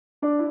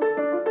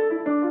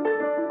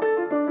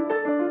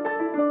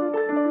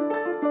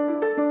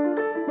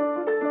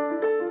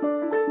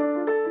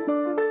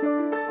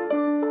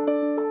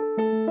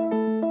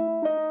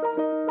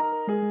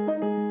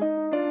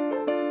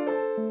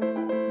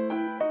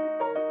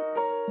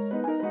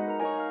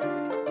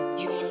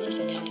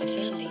to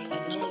Sandy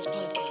and Nora's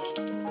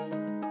podcast.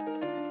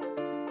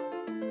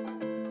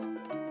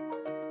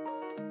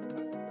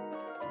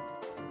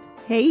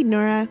 Hey,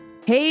 Nora.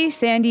 Hey,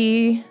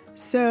 Sandy.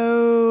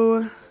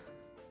 So,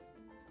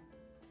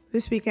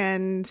 this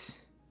weekend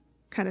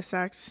kind of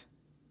sucked.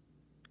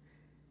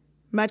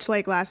 Much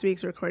like last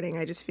week's recording,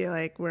 I just feel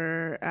like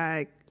we're,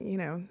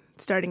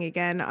 starting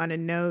again on a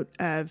note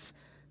of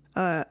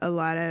a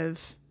lot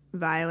of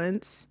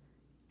violence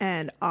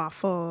and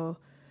awful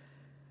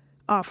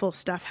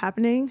stuff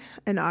happening.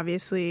 And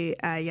obviously,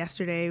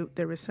 yesterday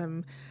there was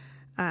some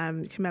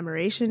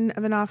commemoration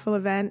of an awful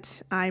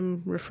event.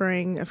 I'm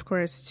referring, of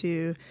course,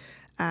 to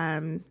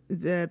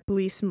the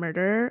police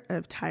murder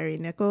of Tyre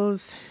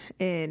Nichols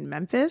in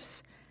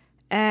Memphis.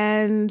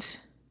 And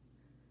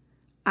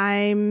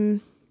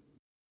I'm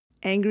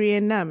angry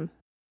and numb.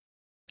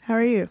 How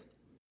are you?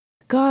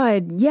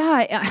 God,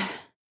 yeah.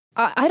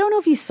 I don't know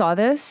if you saw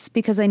this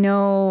because I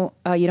know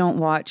you don't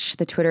watch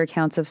the Twitter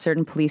accounts of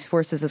certain police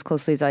forces as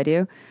closely as I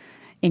do.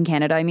 In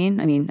Canada, I mean,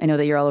 I know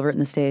that you're all over it in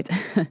the States.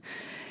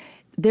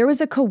 There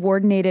was a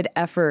coordinated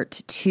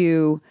effort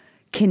to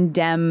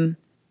condemn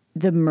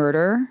the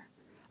murder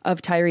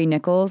of Tyre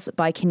Nichols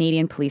by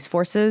Canadian police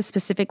forces.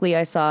 Specifically,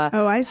 I saw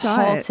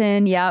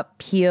Halton,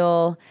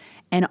 Peel,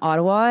 and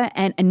Ottawa.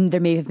 And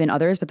there may have been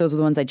others, but those were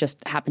the ones I just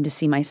happened to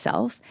see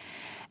myself.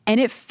 And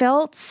it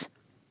felt...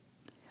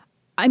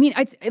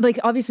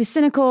 obviously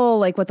cynical,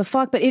 like what the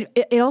fuck, but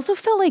it also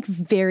felt like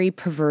very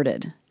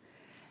perverted.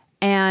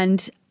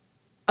 And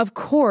of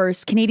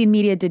course, Canadian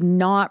media did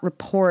not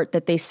report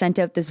that they sent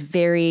out this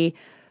very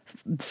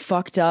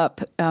fucked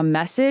up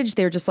message.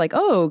 They're just like,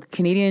 oh,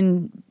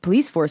 Canadian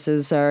police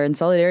forces are in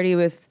solidarity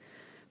with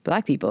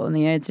Black people in the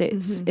United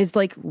States. Mm-hmm. It's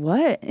like,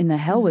 what in the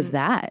hell was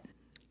that?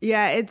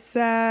 Yeah, it's,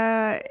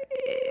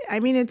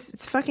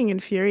 it's fucking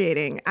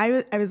infuriating.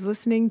 I was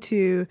listening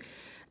to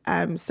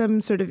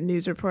some sort of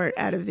news report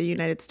out of the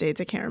United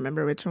States, I can't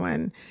remember which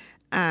one,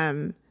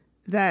 it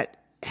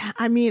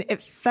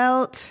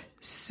felt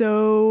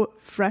so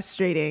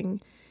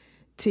frustrating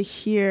to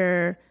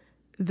hear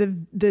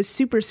the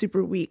super,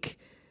 super weak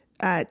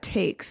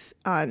takes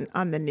on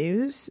the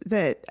news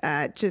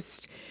that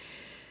just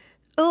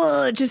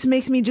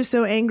makes me just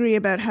so angry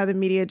about how the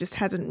media just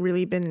hasn't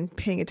really been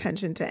paying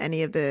attention to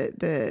any of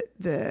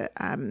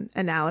the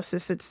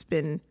analysis that's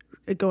been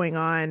going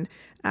on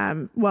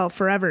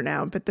forever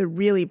now, but the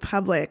really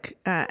public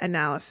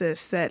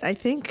analysis that I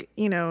think,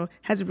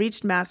 has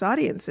reached mass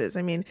audiences.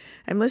 I mean,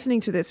 I'm listening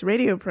to this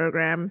radio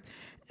program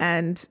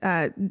and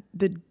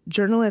the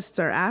journalists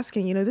are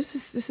asking,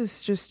 this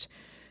is just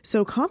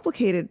so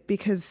complicated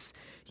because,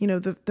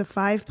 the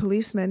 5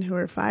 policemen who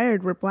were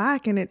fired were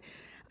Black. And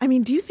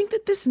do you think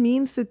that this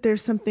means that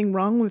there's something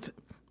wrong with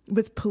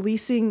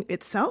policing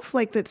itself?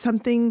 Like that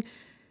something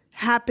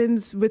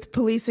happens with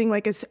policing,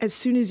 like as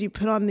soon as you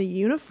put on the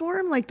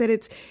uniform, like that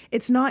it's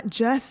not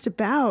just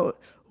about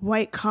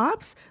white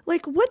cops?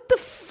 Like, what the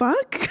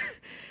fuck?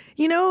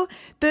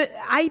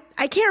 I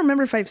can't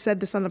remember if I've said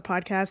this on the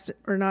podcast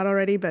or not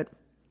already, but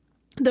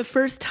the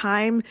first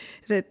time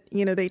that,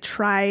 they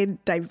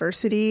tried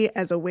diversity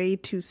as a way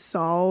to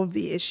solve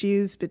the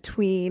issues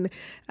between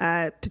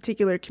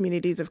particular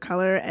communities of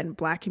color and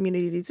Black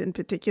communities in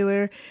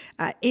particular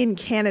in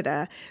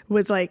Canada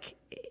was like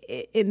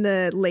in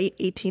the late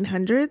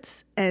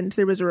 1800s, and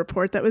there was a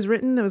report that was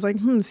written that was like,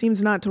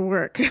 seems not to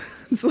work.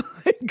 It's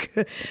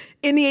like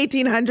in the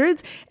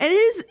 1800s, and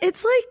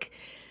it's like,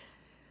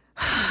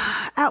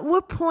 at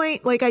what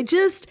point, like I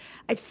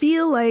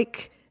feel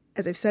like,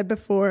 as I've said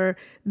before,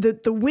 the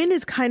win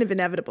is kind of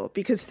inevitable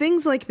because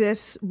things like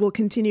this will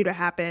continue to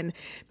happen.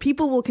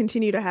 People will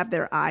continue to have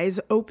their eyes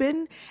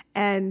open,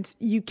 and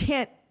you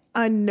can't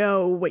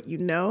unknow what you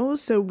know.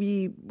 So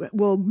we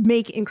will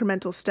make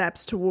incremental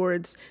steps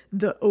towards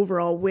the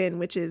overall win,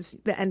 which is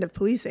the end of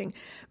policing.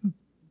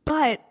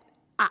 But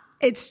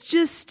it's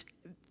just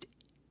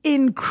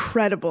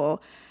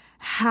incredible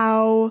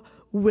how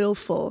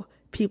willful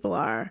people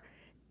are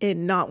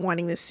in not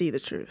wanting to see the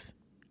truth.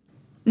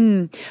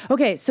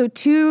 Okay, so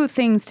 2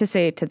 things to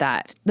say to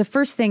that. The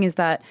first thing is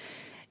that,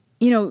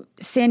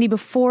 Sandy,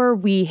 before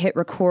we hit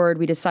record,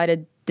 we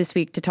decided this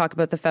week to talk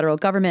about the federal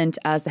government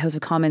as the House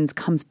of Commons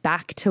comes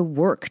back to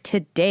work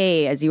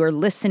today as you are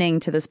listening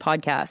to this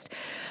podcast.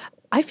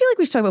 I feel like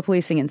we should talk about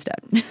policing instead.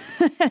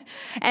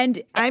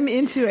 And I'm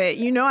into it.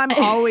 I'm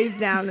always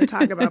down to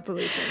talk about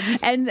policing.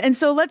 And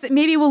so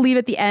maybe we'll leave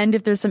at the end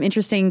if there's some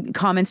interesting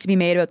comments to be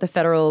made about the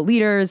federal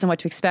leaders and what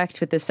to expect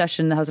with this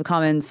session in the House of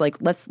Commons. Like,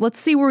 let's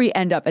see where we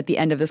end up at the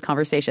end of this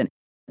conversation.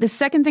 The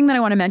second thing that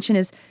I want to mention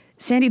is,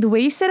 Sandy, the way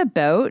you said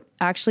about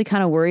actually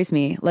kind of worries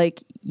me.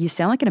 Like, you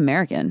sound like an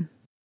American.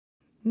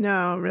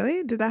 No,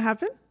 really? Did that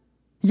happen?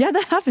 Yeah,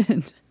 that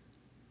happened.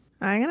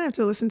 I'm going to have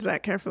to listen to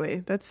that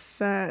carefully. That's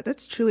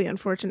truly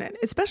unfortunate,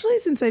 especially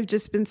since I've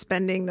just been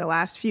spending the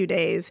last few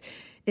days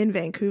in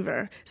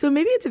Vancouver. So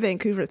maybe it's a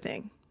Vancouver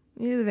thing.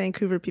 Yeah, the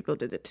Vancouver people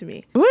did it to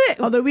me. What?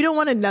 Although we don't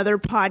want another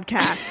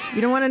podcast.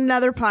 We don't want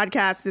another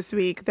podcast this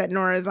week that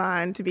Nora's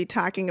on to be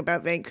talking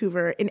about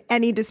Vancouver in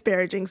any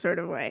disparaging sort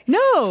of way. No.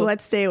 So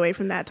let's stay away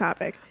from that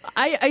topic.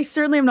 I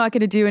certainly am not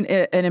going to do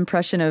an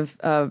impression of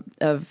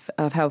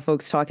how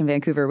folks talk in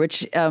Vancouver,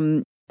 which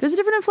there's a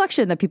different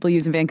inflection that people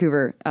use in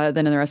Vancouver than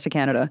in the rest of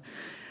Canada.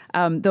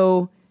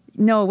 Though,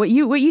 no, what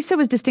you said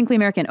was distinctly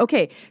American.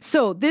 Okay,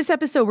 so this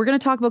episode, we're going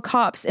to talk about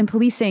cops and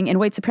policing and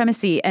white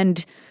supremacy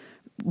and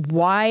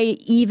why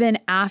even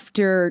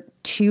after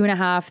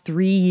 2.5,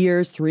 3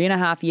 years,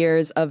 3.5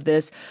 years of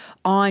this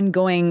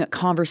ongoing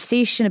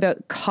conversation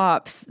about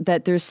cops,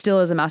 that there still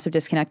is a massive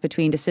disconnect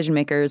between decision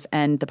makers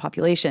and the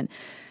population.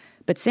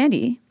 But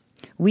Sandy,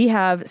 we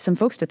have some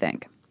folks to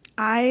thank.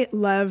 I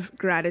love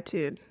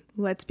gratitude.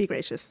 Let's be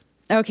gracious.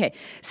 Okay,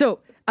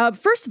 so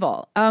first of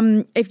all,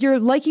 if you're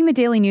liking the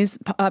daily news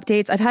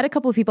updates, I've had a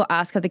couple of people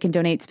ask how they can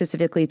donate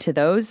specifically to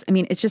those. I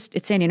mean, it's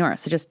Sandy and Nora,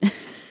 so just...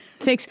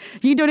 Thanks.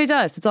 You can donate to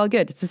us. It's all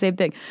good. It's the same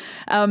thing.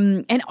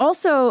 And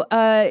also,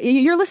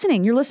 you're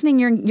listening.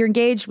 You're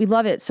engaged. We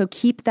love it. So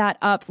keep that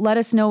up. Let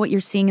us know what you're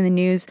seeing in the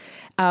news.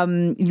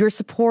 Your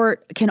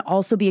support can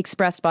also be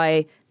expressed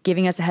by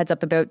giving us a heads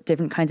up about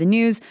different kinds of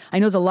news. I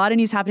know there's a lot of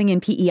news happening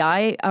in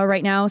PEI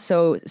right now,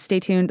 so stay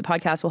tuned. The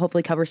podcast will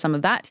hopefully cover some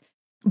of that.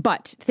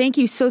 But thank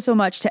you so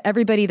much to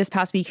everybody this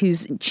past week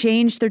who's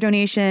changed their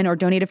donation or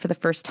donated for the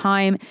first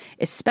time,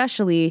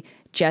 especially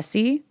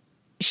Jesse,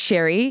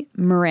 Sherry,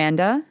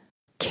 Miranda,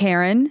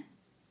 Karen,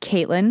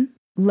 Caitlin,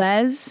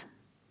 Les,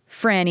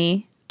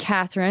 Franny,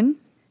 Catherine,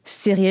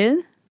 Cyril,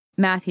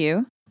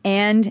 Matthew,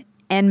 and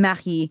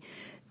Anne-Marie.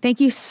 Thank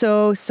you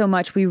so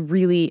much. We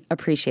really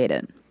appreciate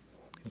it.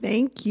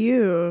 Thank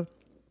you.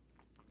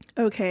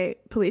 Okay,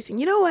 policing.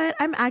 You know what?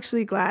 I'm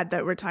actually glad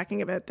that we're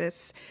talking about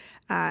this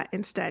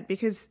instead,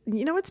 because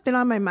you know what's been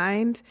on my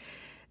mind?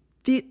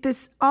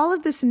 All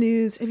of this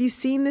news. Have you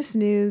seen this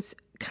news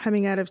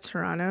coming out of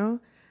Toronto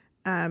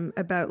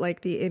about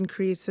like the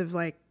increase of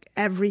like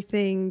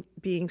everything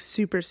being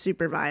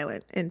super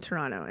violent in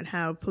Toronto and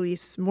how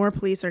more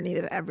police are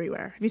needed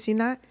everywhere? Have you seen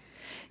that?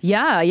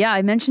 Yeah.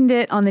 I mentioned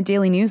it on the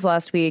Daily News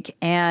last week,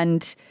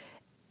 and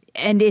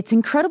it's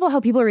incredible how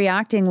people are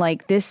reacting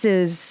like this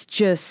is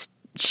just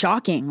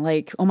shocking.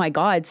 Like, oh my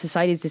God,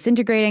 society is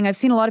disintegrating. I've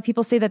seen a lot of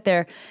people say that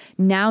they're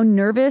now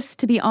nervous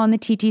to be on the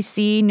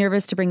TTC,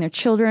 nervous to bring their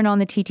children on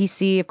the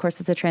TTC. Of course,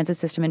 it's a transit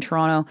system in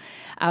Toronto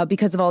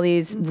because of all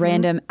these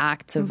random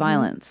acts of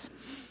violence.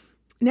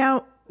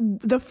 Now,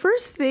 the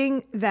first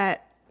thing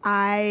that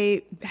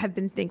I have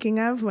been thinking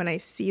of when I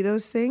see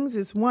those things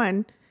is,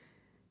 one,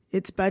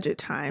 it's budget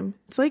time.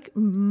 It's like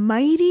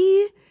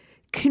mighty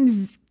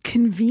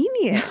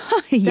convenient.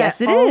 Yes,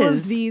 it all is. All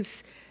of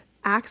these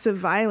acts of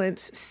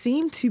violence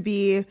seem to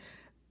be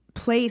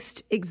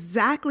placed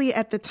exactly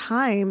at the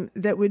time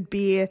that would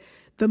be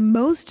the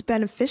most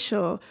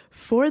beneficial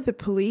for the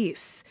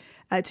police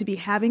to be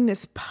having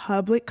this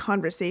public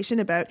conversation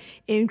about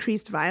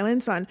increased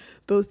violence on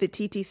both the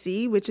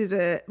TTC, which is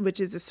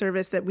a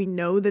service that we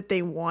know that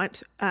they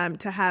want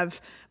to have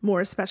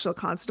more special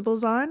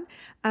constables on,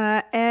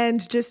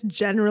 and just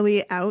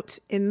generally out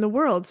in the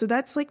world. So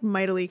that's like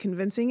mightily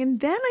convincing. And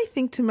then I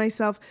think to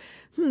myself,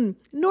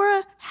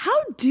 Nora,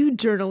 how do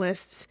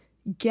journalists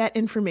get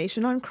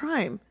information on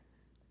crime?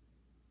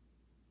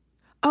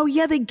 Oh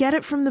yeah, they get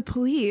it from the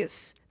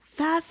police.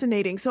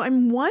 Fascinating. So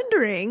I'm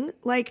wondering,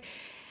 like,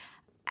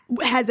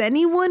 has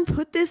anyone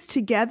put this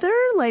together?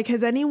 Like,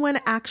 has anyone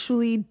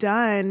actually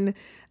done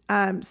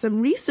some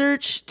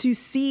research to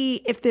see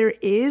if there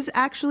is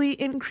actually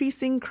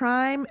increasing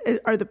crime?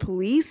 Are the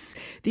police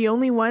the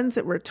only ones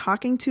that we're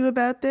talking to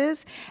about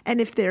this?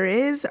 And if there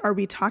is, are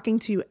we talking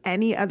to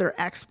any other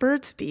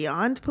experts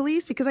beyond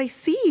police? Because I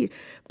see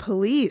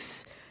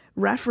police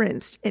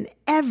referenced in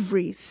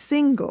every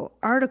single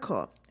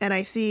article. And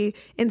I see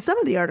in some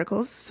of the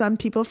articles, some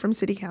people from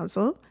city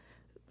council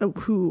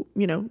who,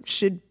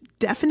 should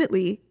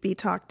definitely be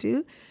talked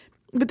to.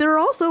 But there are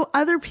also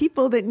other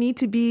people that need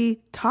to be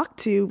talked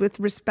to with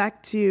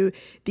respect to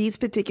these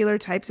particular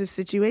types of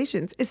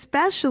situations,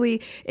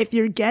 especially if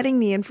you're getting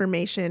the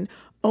information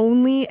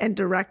only and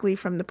directly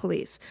from the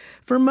police.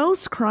 For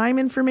most crime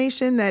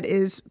information that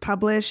is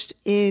published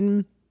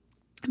in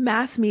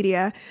mass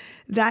media,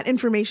 that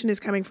information is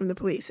coming from the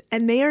police,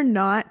 and they are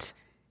not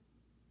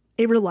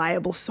a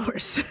reliable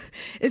source,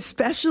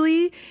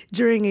 especially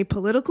during a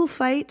political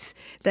fight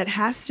that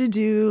has to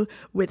do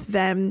with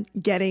them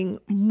getting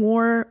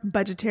more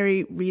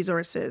budgetary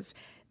resources.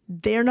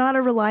 They're not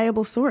a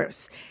reliable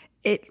source.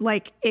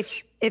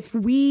 If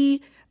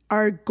we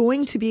are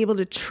going to be able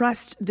to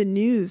trust the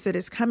news that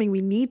is coming,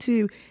 we need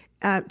to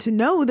to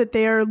know that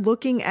they are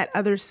looking at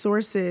other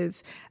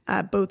sources,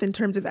 both in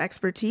terms of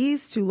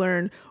expertise to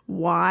learn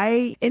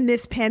why in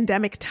this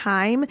pandemic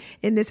time,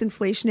 in this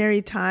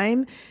inflationary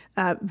time,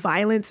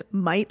 violence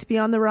might be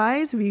on the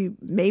rise. We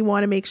may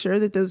want to make sure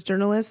that those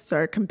journalists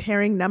are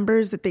comparing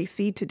numbers that they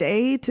see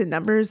today to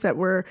numbers that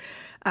were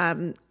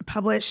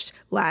published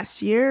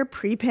last year,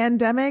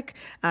 pre-pandemic,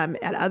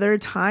 at other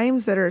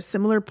times that are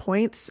similar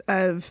points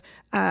of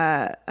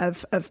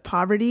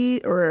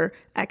poverty or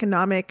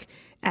economic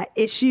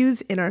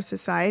issues in our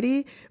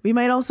society. We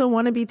might also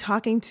want to be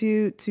talking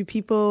to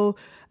people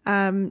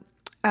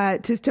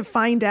to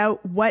find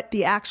out what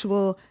the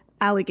actual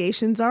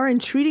allegations are and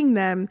treating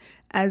them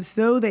as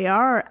though they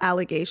are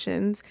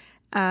allegations,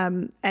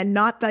 and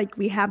not like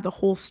we have the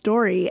whole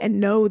story and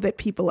know that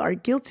people are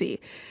guilty,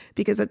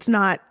 because that's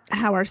not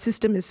how our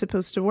system is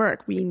supposed to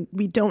work. We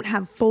don't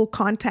have full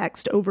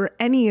context over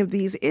any of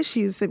these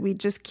issues that we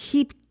just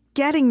keep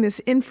getting this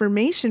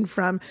information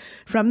from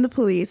the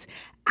police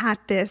at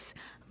this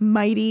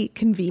mighty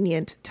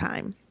convenient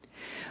time.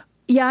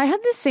 Yeah, I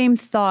had the same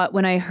thought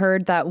when I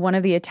heard that one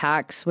of the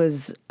attacks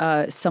was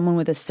someone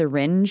with a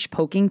syringe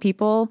poking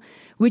people,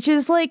 which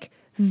is like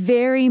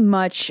very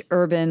much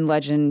urban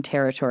legend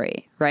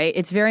territory, right?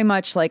 It's very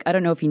much like, I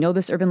don't know if you know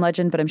this urban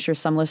legend, but I'm sure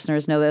some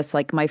listeners know this.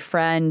 Like, my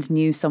friend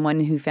knew someone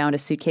who found a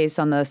suitcase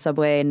on the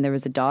subway and there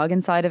was a dog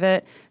inside of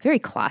it. Very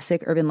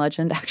classic urban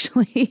legend,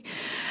 actually.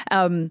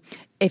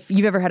 If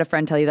you've ever had a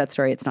friend tell you that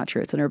story, it's not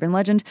true. It's an urban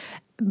legend.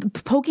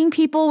 Poking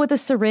people with a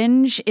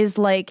syringe is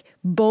like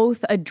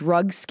both a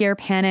drug scare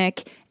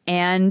panic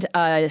and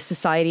a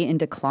society in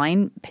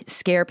decline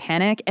scare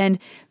panic. And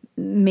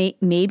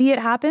maybe it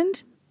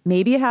happened.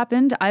 Maybe it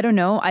happened. I don't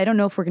know. I don't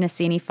know if we're going to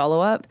see any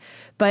follow-up.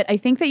 But I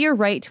think that you're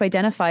right to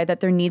identify that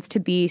there needs to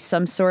be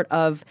some sort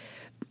of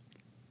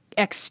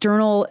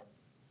external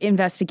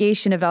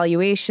investigation,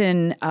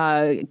 evaluation,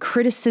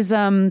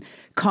 criticism,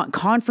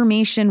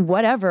 confirmation,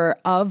 whatever,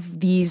 of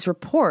these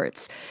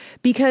reports.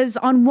 Because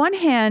on one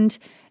hand,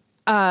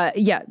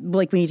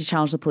 like we need to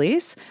challenge the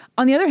police.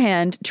 On the other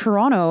hand,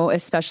 Toronto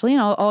especially,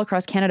 and all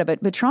across Canada,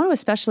 but Toronto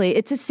especially,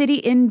 it's a city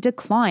in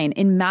decline,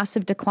 in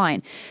massive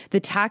decline. The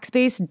tax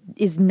base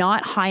is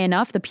not high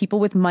enough. The people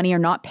with money are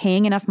not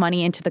paying enough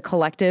money into the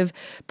collective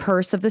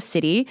purse of the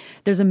city.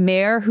 There's a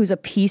mayor who's a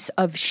piece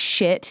of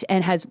shit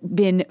and has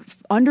been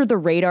under the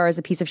radar as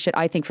a piece of shit,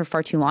 I think, for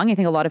far too long. I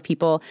think a lot of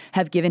people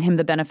have given him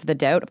the benefit of the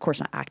doubt. Of course,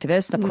 not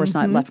activists, of course,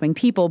 not left-wing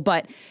people,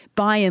 but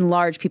by and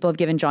large, people have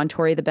given John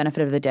Tory the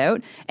benefit of the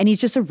doubt. And he's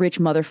just a rich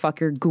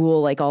motherfucker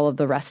ghoul like all of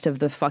the rest of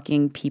the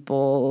fucking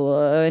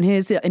people in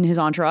his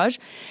entourage.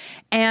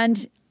 And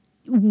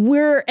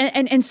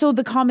so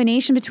the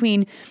combination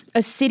between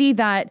a city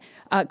that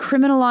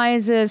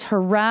criminalizes,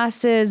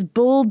 harasses,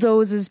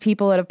 bulldozes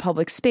people out of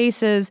public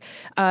spaces,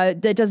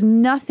 that does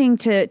nothing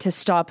to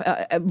stop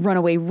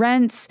runaway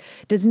rents,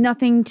 does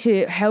nothing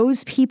to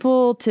house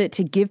people, to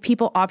give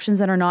people options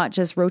that are not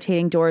just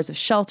rotating doors of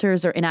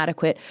shelters or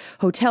inadequate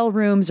hotel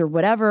rooms or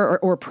whatever,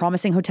 or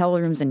promising hotel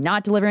rooms and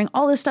not delivering.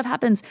 All this stuff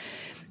happens.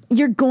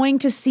 You're going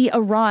to see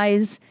a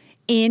rise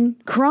in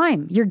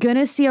crime. You're going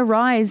to see a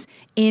rise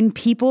in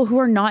people who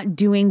are not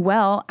doing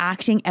well,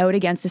 acting out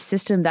against a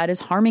system that is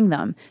harming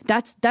them.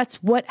 That's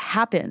what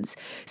happens.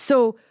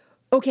 So,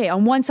 okay,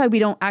 on one side, we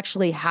don't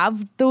actually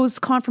have those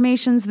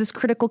confirmations, this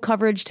critical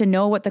coverage to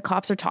know what the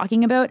cops are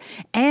talking about.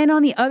 And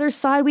on the other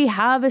side, we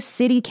have a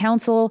city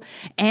council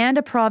and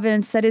a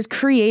province that is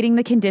creating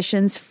the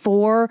conditions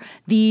for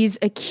these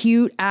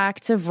acute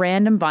acts of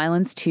random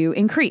violence to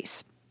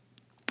increase.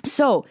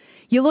 So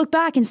you look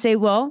back and say,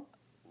 well,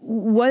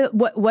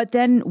 what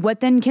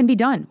then can be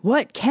done?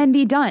 What can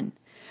be done?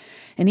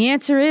 And the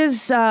answer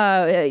is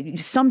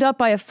summed up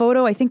by a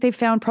photo. I think they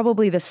found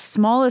probably the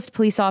smallest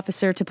police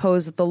officer to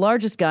pose with the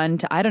largest gun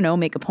to, I don't know,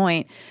 make a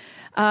point.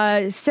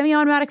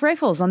 Semi-automatic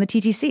rifles on the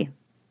TTC.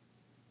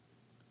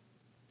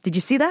 Did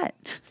you see that?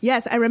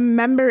 Yes, I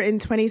remember in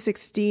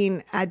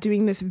 2016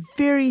 doing this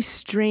very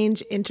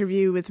strange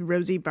interview with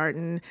Rosie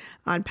Barton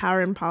on Power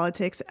and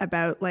Politics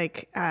about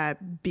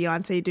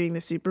Beyonce doing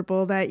the Super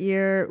Bowl that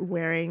year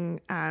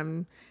wearing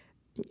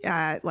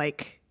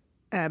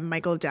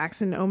Michael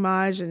Jackson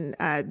homage, and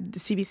the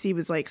CBC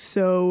was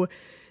so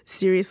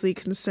seriously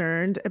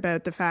concerned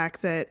about the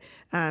fact that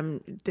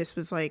this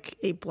was like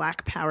a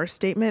Black Power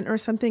statement or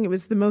something. It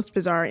was the most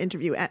bizarre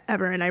interview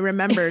ever. And I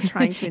remember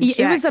trying to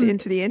inject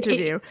into the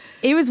interview.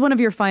 It was one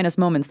of your finest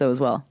moments, though, as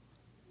well.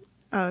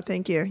 Oh,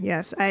 thank you.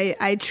 Yes,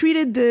 I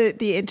treated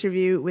the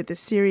interview with the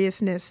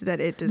seriousness that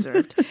it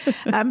deserved.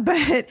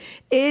 But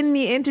in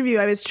the interview,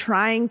 I was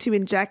trying to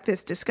inject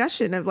this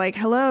discussion of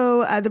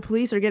hello, the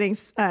police are getting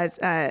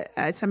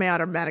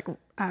semi-automatic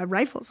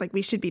rifles.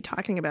 We should be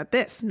talking about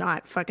this,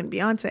 not fucking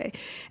Beyonce.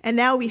 And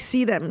now we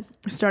see them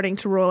starting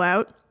to roll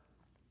out.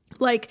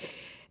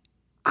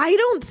 I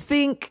don't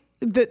think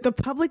that the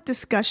public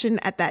discussion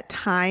at that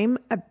time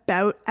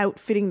about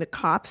outfitting the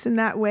cops in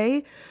that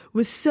way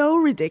was so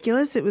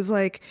ridiculous. It was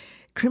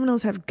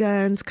criminals have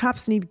guns.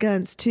 Cops need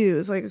guns too.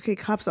 It's like, okay,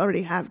 cops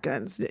already have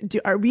guns.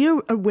 Are we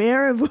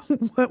aware of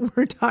what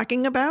we're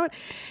talking about?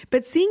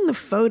 But seeing the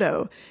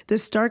photo, the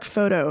stark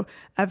photo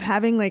of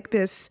having like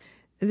this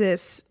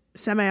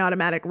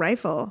semi-automatic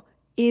rifle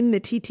in the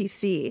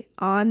TTC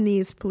on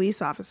these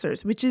police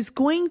officers, which is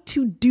going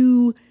to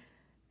do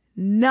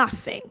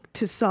nothing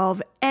to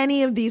solve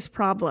any of these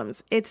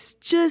problems. It's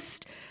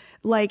just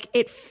like,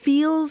 it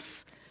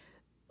feels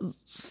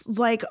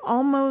like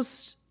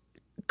almost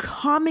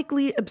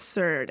comically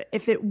absurd.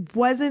 If it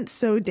wasn't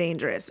so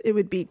dangerous, it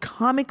would be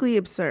comically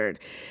absurd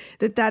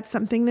that that's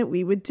something that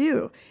we would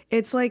do.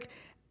 It's like,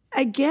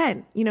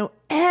 again,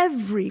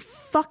 every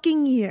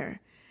fucking year,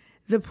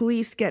 the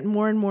police get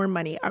more and more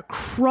money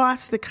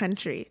across the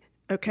country,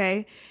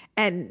 okay?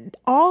 And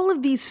all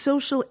of these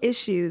social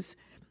issues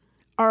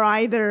are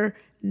either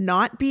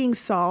not being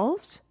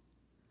solved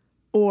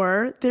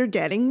or they're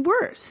getting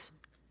worse.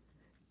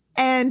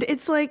 And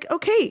it's like,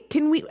 okay,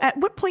 at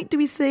what point do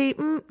we say,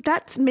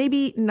 that's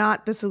maybe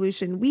not the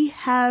solution? We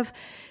have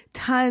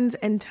tons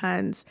and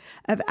tons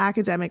of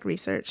academic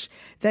research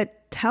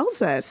that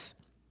tells us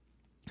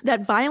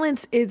that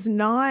violence is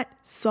not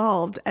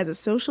solved as a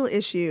social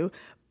issue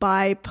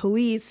by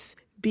police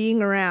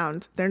being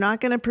around. They're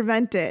not going to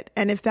prevent it.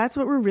 And if that's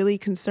what we're really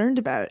concerned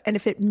about, and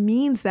if it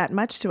means that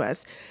much to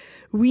us,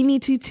 we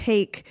need to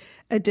take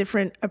a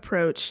different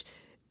approach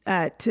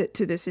to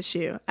this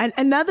issue. And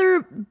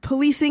another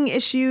policing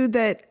issue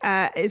that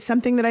is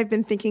something that I've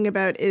been thinking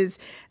about is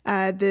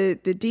the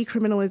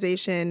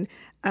decriminalization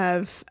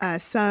of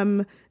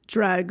some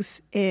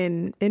drugs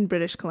in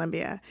British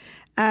Columbia.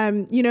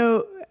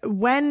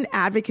 When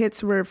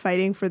advocates were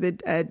fighting for the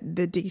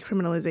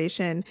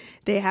decriminalization,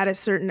 they had a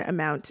certain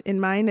amount in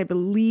mind. I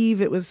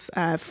believe it was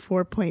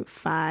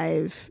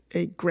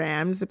 4.5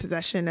 grams, the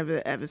possession of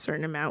a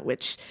certain amount,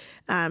 which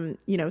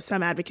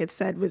some advocates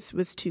said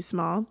was too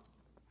small.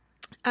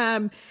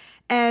 And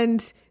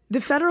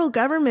the federal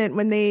government,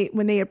 when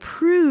they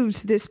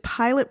approved this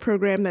pilot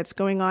program that's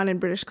going on in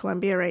British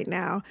Columbia right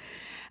now,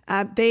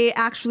 they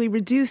actually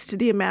reduced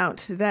the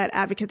amount that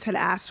advocates had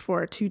asked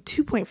for to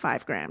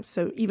 2.5 grams,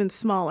 so even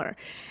smaller.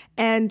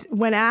 And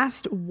when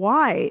asked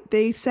why,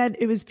 they said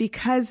it was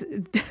because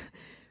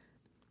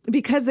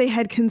they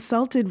had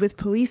consulted with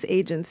police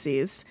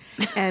agencies,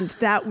 and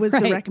that was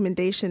right. The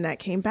recommendation that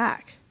came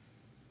back.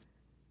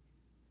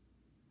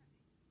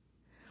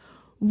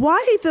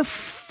 Why the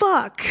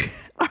fuck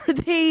are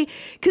they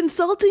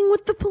consulting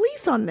with the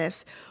police on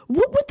this?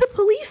 What would the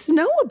police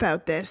know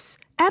about this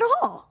at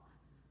all?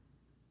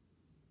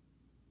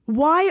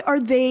 Why are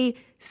they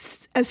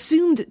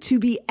assumed to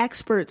be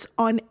experts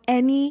on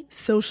any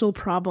social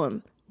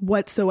problem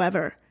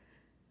whatsoever?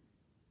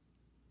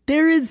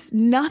 There is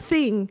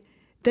nothing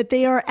that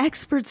they are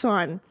experts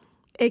on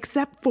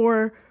except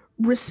for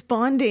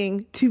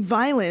responding to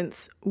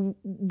violence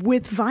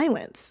with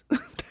violence.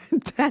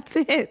 That's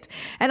it.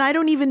 And I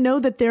don't even know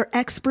that they're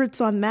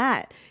experts on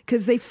that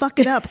because they fuck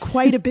it up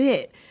quite a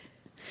bit.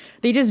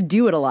 They just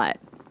do it a lot.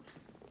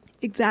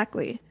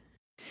 Exactly.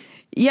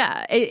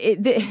 Yeah,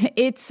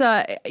 it's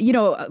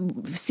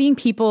seeing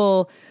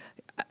people,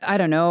 I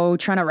don't know,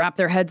 trying to wrap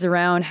their heads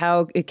around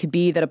how it could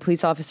be that a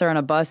police officer on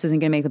a bus isn't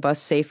going to make the bus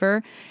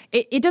safer.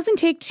 It doesn't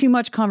take too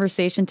much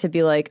conversation to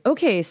be like,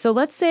 okay, so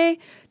let's say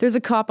there's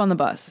a cop on the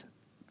bus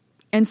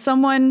and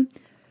someone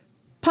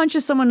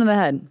punches someone in the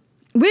head,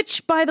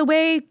 which, by the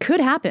way, could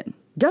happen,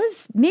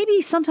 does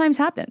maybe sometimes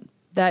happen,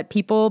 that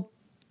people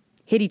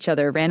hit each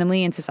other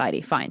randomly in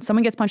society. Fine,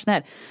 someone gets punched in the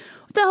head.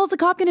 What the hell is the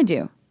cop going to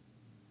do?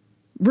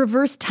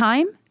 Reverse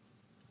time?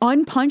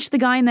 Unpunch the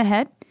guy in the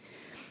head?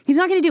 He's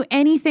not going to do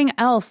anything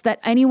else that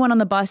anyone on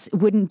the bus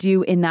wouldn't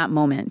do in that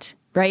moment,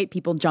 right?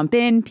 People jump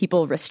in,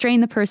 people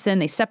restrain the person,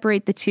 they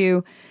separate the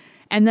two,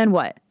 and then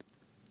what?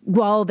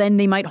 Well, then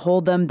they might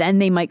hold them, then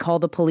they might call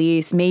the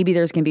police, maybe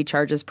there's going to be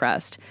charges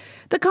pressed.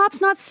 The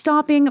cop's not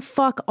stopping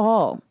fuck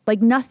all,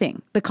 like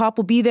nothing. The cop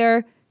will be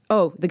there.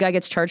 Oh, the guy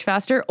gets charged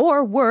faster,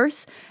 or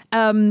worse,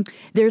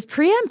 there's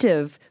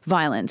preemptive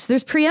violence.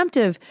 There's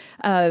preemptive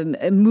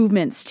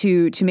movements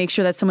to make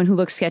sure that someone who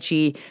looks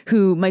sketchy,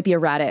 who might be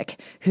erratic,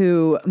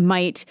 who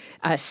might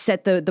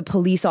set the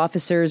police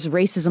officers'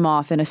 racism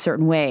off in a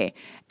certain way.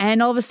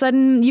 And all of a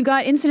sudden, you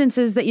got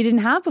incidences that you didn't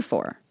have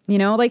before.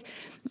 Like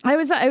I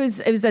was at,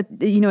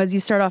 as you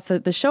start off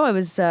the show, I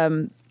was.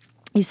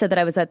 You said that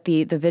I was at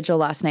the vigil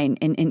last night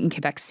in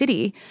Quebec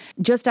City.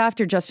 Just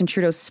after Justin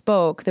Trudeau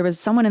spoke, there was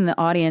someone in the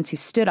audience who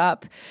stood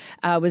up,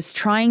 was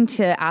trying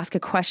to ask a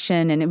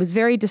question, and it was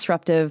very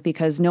disruptive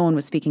because no one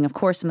was speaking. Of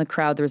course, from the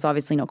crowd, there was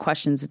obviously no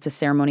questions. It's a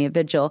ceremony of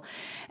vigil.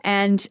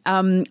 And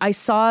I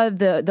saw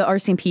the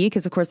RCMP,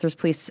 because of course there's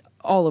police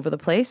all over the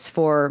place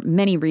for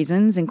many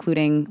reasons,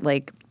 including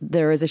like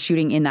there is a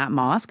shooting in that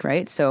mosque,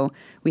 right? So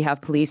we have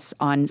police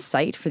on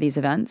site for these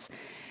events.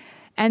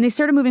 And they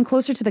started moving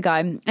closer to the guy,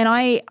 and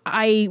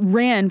I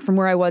ran from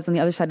where I was on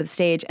the other side of the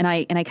stage, and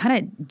I kind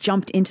of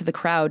jumped into the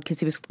crowd because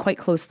he was quite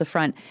close to the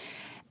front,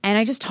 and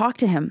I just talked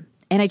to him,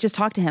 And I just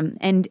talked to him,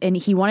 and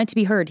he wanted to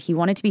be heard. He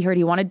wanted to be heard.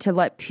 He wanted to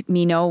let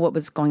me know what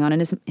was going on in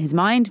his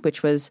mind,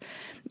 which was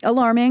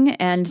alarming,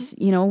 and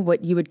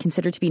what you would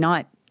consider to be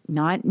not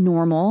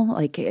normal.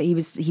 Like he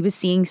was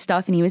seeing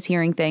stuff and he was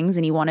hearing things,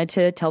 and he wanted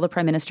to tell the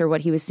Prime Minister what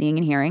he was seeing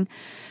and hearing.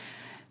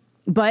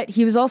 But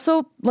he was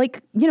also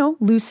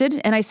lucid.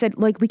 And I said,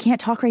 we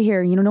can't talk right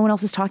here. No one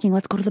else is talking.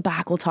 Let's go to the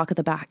back. We'll talk at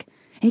the back.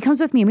 And he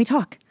comes with me and we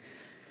talk.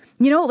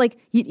 No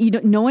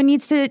one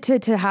needs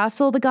to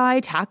hassle the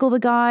guy, tackle the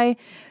guy,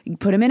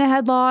 put him in a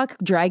headlock,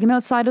 drag him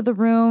outside of the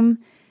room.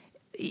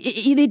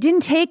 It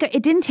didn't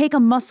take a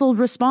muscled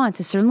response.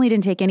 It certainly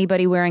didn't take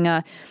anybody wearing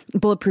a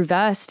bulletproof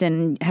vest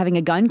and having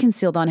a gun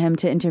concealed on him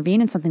to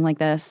intervene in something like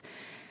this.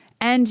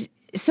 And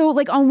so,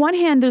 on one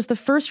hand, there's the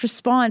first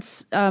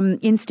response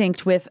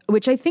instinct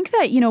which I think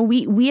that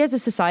we as a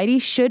society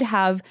should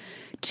have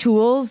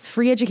tools,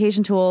 free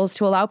education tools,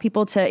 to allow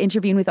people to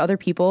intervene with other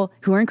people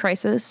who are in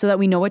crisis, so that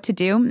we know what to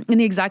do in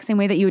the exact same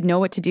way that you would know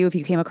what to do if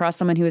you came across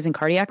someone who is in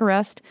cardiac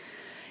arrest,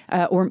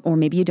 or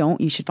maybe you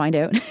don't. You should find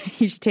out.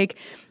 We should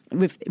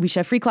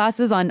have free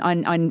classes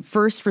on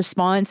first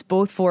response,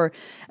 both for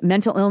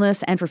mental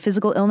illness and for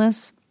physical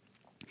illness.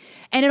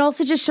 And it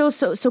also just shows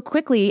so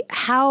quickly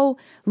how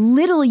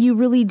little you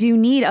really do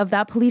need of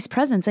that police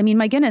presence. I mean,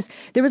 my goodness,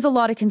 there was a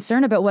lot of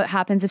concern about what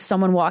happens if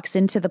someone walks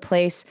into the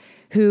place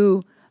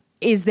who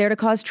is there to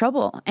cause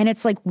trouble. And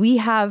it's like, we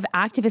have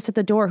activists at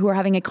the door who are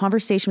having a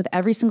conversation with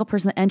every single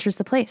person that enters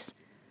the place.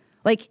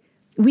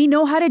 We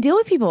know how to deal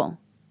with people.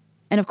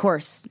 And of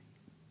course,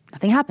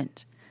 nothing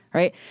happened.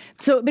 Right.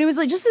 So, but it was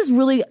just this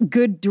really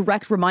good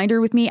direct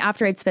reminder with me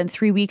after I'd spent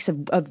 3 weeks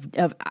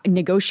of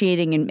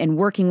negotiating and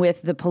working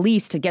with the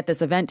police to get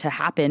this event to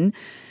happen,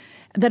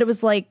 that it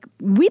was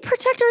we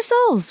protect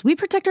ourselves. We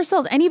protect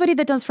ourselves. Anybody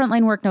that does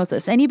frontline work knows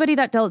this. Anybody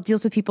that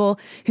deals with people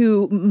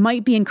who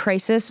might be in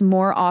crisis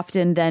more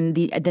often than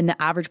the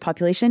average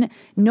population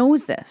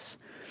knows this.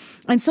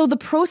 And so the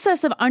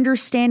process of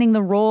understanding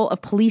the role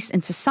of police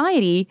in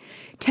society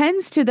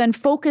tends to then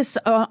focus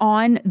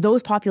on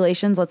those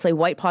populations, let's say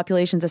white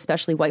populations,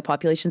 especially white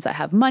populations that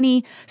have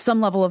money, some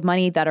level of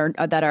money, that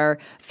are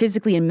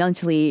physically and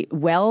mentally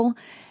well.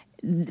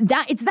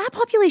 It's that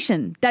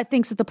population that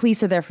thinks that the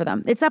police are there for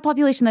them. It's that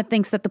population that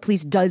thinks that the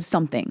police does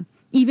something,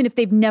 even if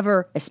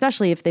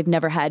especially if they've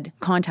never had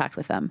contact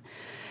with them.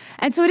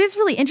 And so it is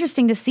really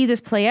interesting to see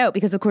this play out,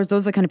 because of course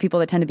those are the kind of people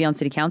that tend to be on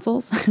city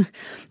councils.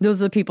 Those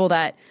are the people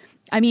that,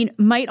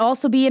 might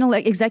also be in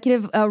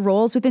executive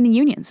roles within the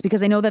unions,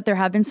 because I know that there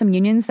have been some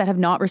unions that have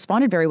not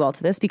responded very well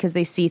to this, because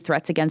they see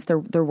threats against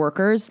their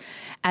workers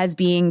as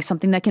being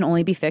something that can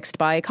only be fixed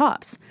by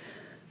cops.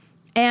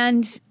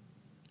 And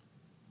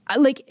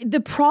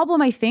the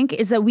problem, I think,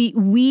 is that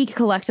we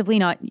collectively,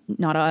 not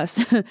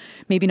us,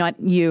 maybe not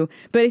you,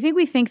 but I think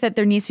we think that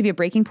there needs to be a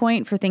breaking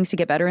point for things to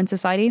get better in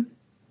society.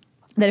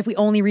 That if we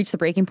only reach the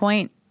breaking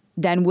point,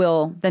 then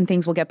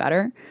things will get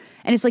better.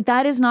 And it's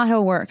that is not how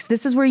it works.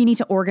 This is where you need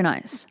to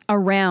organize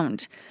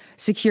around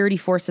security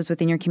forces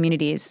within your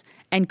communities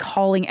and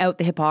calling out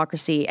the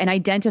hypocrisy and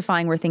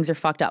identifying where things are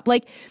fucked up.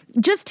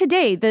 Just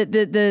today,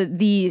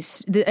 the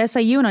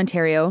SIU in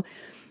Ontario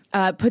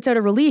puts out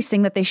a release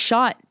saying that they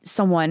shot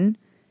someone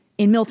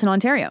in Milton,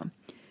 Ontario.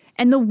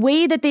 And the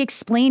way that they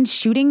explained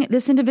shooting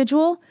this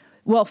individual,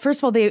 well, first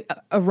of all, they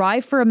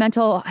arrived for a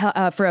mental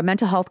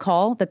health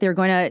call that they were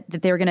going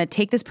to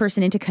take this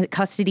person into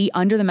custody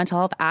under the Mental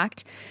Health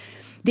Act.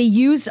 They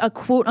used a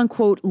quote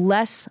unquote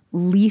less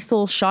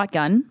lethal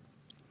shotgun,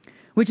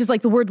 which is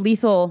the word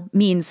lethal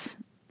means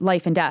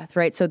life and death,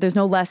 right? So there's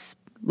no less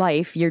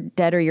life. You're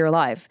dead or you're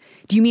alive.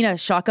 Do you mean a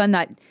shotgun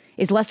that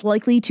is less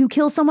likely to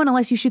kill someone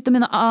unless you shoot them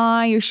in the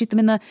eye or shoot them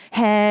in the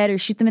head or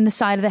shoot them in the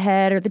side of the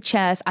head or the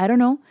chest? I don't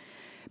know.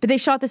 But they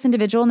shot this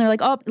individual and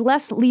they're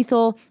less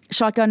lethal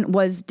shotgun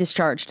was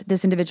discharged.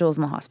 This individual is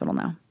in the hospital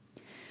now.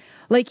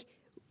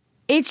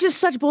 It's just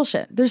such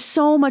bullshit. There's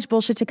so much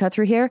bullshit to cut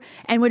through here.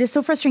 And what is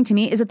so frustrating to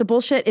me is that the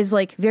bullshit is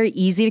very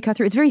easy to cut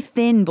through. It's very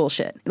thin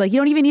bullshit. You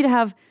don't even need to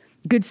have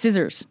good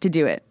scissors to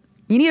do it.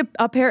 You need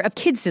a pair of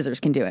kid scissors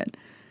can do it.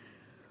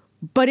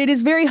 But it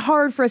is very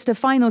hard for us to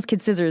find those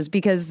kid scissors,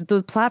 because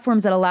those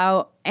platforms that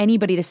allow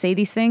anybody to say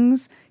these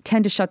things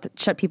tend to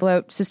shut people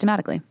out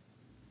systematically.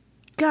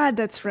 God,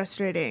 that's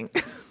frustrating.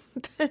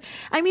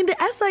 The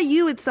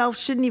SIU itself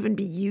shouldn't even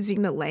be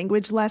using the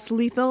language less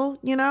lethal,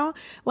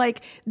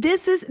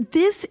 this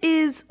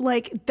is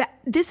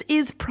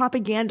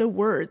propaganda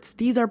words.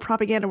 These are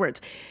propaganda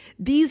words.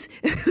 These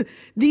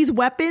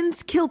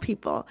weapons kill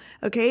people.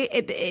 Okay.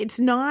 It's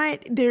not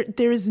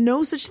there is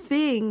no such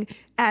thing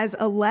as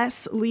a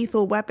less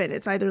lethal weapon.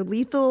 It's either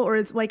lethal or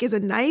it's is a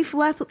knife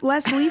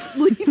less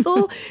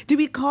lethal? Do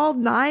we call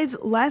knives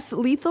less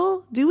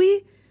lethal? Do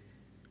we?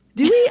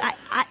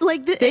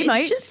 They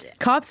might.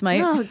 Cops might.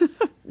 No,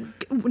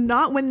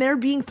 not when they're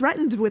being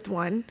threatened with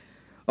one.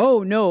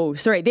 Oh no,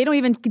 sorry. They don't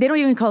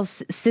even call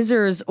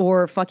scissors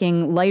or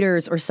fucking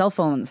lighters or cell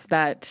phones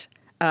that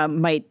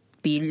might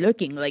be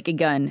looking like a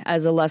gun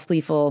as a less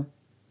lethal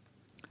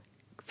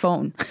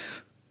phone.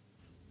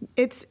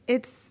 It's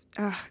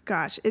oh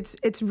gosh,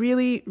 it's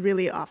really,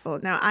 really awful.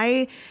 Now,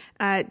 I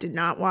did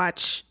not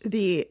watch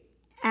the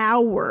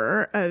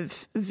hour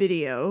of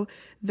video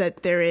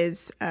that there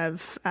is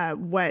of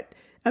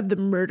the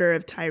murder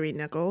of Tyre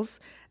Nichols.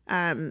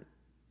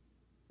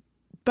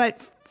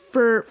 But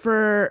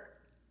for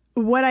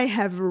what I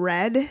have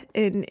read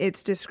in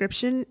its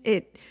description,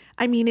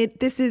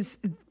 this is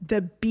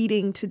the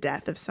beating to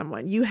death of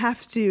someone. You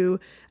have to,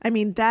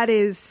 that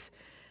is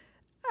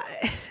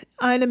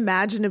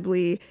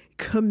unimaginably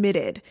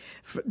committed,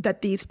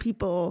 that these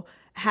people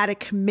had a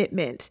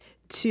commitment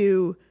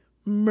to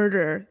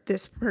murder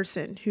this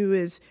person who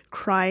is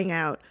crying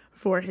out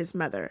for his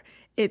mother.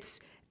 It's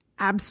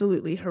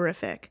absolutely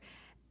horrific.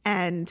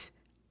 And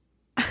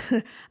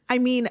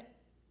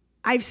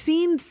I've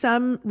seen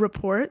some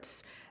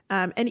reports,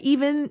 and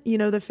even,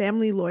 the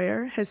family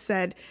lawyer has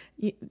said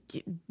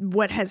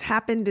what has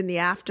happened in the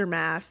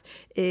aftermath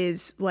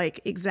is like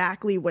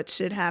exactly what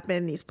should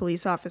happen. These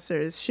police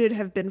officers should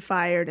have been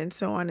fired and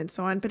so on and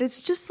so on. But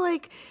it's just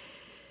like,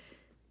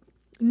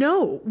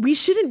 no, we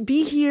shouldn't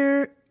be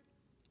here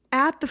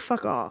at the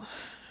fuck all.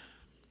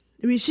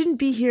 We shouldn't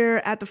be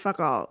here at the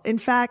fuck all. In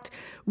fact,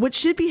 what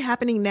should be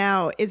happening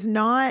now is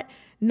not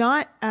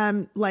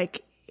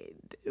like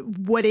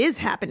what is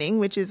happening,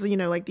 which is,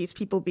 like these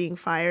people being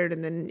fired,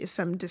 and then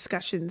some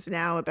discussions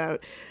now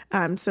about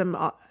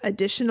some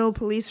additional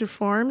police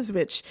reforms,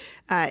 which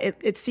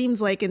it seems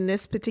like in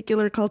this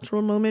particular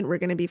cultural moment, we're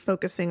going to be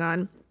focusing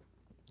on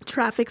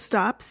traffic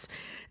stops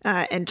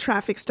and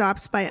traffic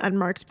stops by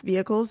unmarked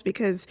vehicles,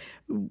 because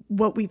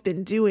what we've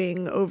been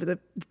doing over the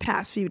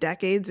past few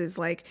decades is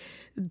like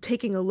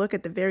taking a look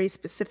at the very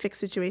specific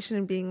situation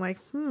and being like,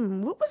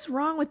 what was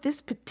wrong with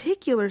this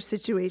particular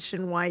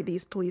situation? Why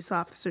these police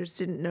officers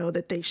didn't know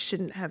that they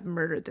shouldn't have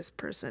murdered this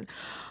person?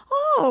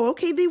 Oh,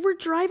 okay, they were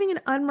driving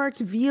an unmarked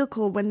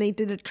vehicle when they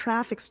did a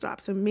traffic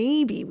stop. So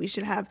maybe we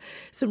should have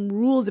some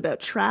rules about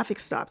traffic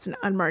stops and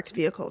unmarked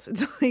vehicles.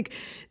 It's like,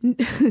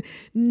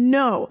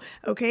 no,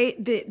 okay?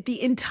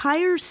 The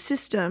entire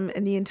system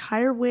and the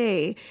entire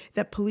way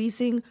that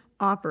policing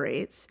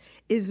operates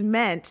is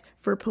meant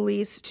for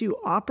police to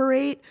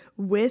operate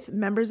with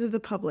members of the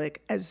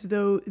public as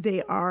though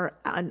they are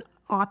on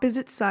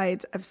opposite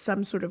sides of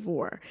some sort of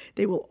war.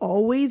 They will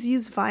always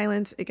use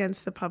violence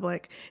against the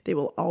public. They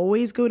will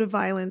always go to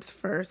violence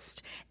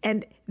first.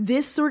 And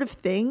this sort of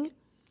thing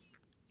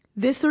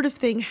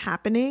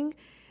happening,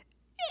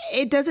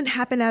 it doesn't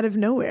happen out of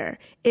nowhere.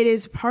 It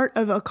is part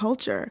of a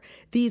culture.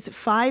 These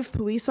 5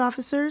 police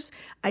officers,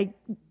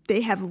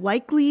 they have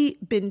likely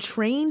been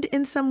trained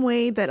in some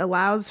way that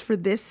allows for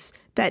this,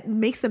 that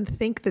makes them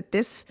think that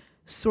this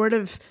sort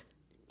of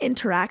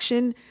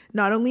interaction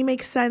not only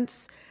makes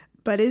sense,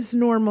 but is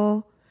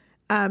normal.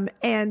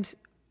 And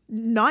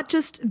not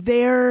just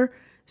their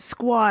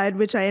squad,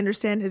 which I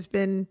understand has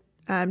been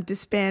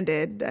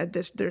disbanded,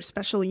 their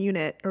special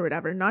unit or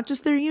whatever, not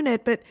just their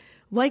unit, but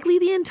likely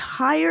the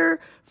entire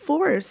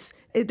force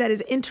that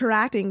is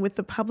interacting with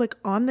the public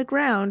on the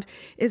ground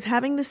is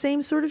having the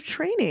same sort of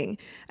training.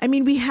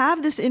 We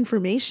have this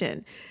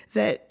information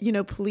that,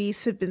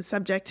 police have been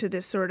subject to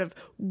this sort of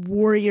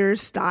warrior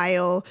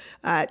style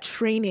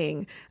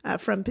training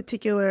from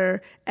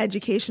particular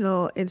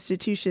educational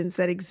institutions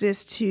that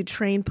exist to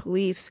train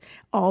police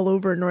all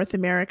over North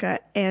America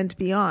and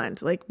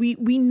beyond. Like we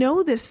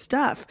know this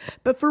stuff,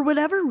 but for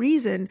whatever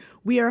reason,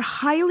 we are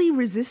highly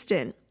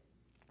resistant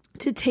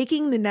to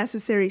taking the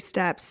necessary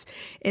steps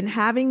and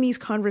having these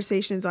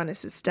conversations on a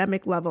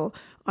systemic level,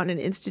 on an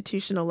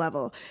institutional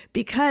level.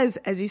 Because,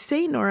 as you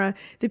say, Nora,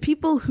 the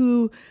people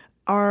who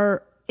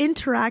are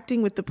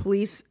interacting with the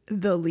police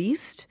the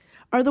least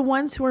are the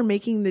ones who are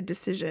making the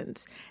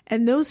decisions.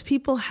 And those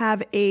people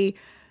have a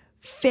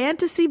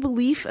fantasy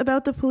belief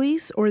about the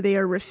police, or they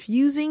are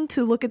refusing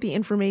to look at the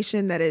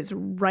information that is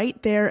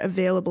right there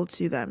available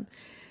to them.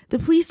 The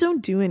police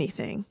don't do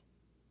anything.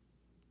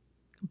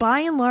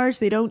 By and large,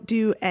 they don't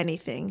do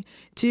anything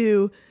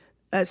to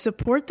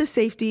support the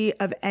safety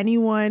of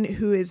anyone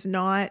who is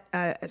not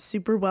a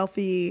super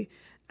wealthy,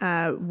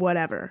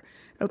 whatever.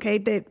 Okay,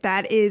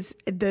 that is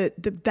the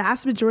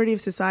vast majority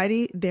of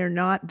society. They're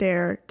not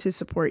there to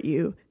support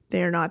you.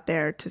 They are not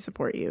there to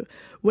support you.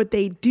 What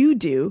they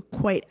do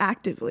quite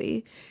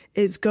actively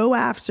is go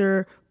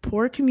after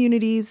poor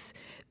communities,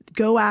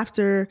 go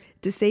after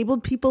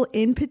disabled people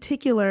in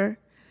particular.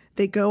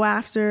 They go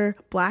after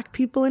Black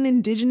people and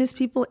Indigenous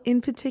people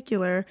in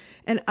particular,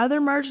 and other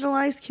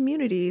marginalized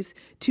communities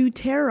to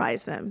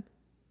terrorize them.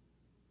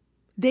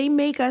 They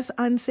make us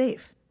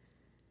unsafe.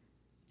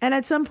 And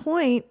at some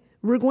point,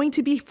 we're going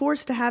to be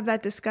forced to have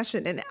that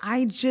discussion. And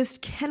I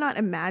just cannot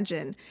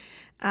imagine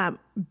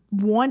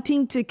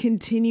wanting to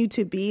continue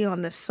to be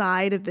on the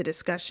side of the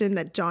discussion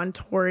that John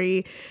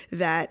Tory,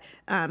 that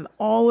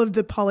all of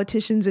the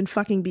politicians in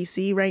fucking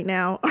BC right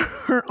now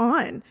are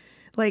on.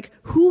 Like,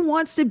 who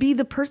wants to be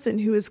the person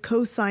who is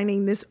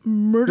co-signing this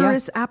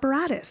murderous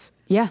apparatus?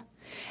 Yeah.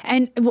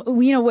 And,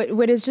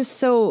 what is just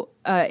so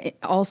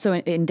also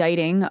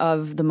indicting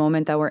of the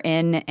moment that we're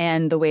in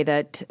and the way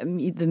that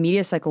the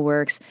media cycle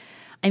works,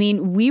 I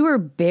mean, we were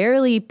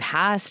barely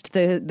past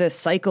the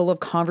cycle of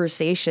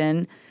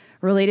conversation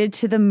related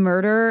to the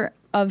murder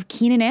of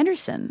Keenan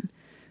Anderson,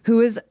 who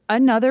was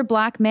another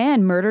black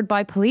man murdered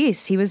by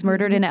police. He was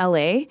murdered in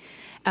LA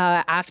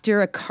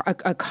after a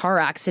car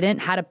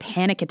accident, had a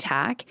panic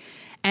attack,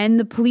 and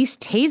the police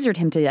tasered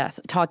him to death,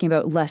 talking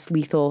about less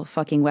lethal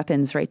fucking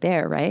weapons right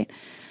there, right?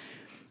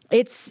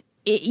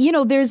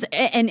 There's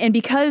and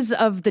because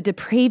of the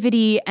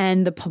depravity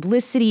and the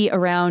publicity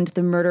around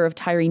the murder of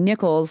Tyre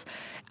Nichols,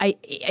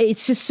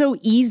 it's just so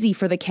easy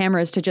for the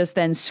cameras to just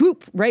then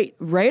swoop right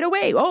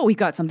away. Oh, we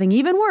got something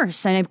even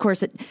worse. And of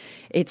course,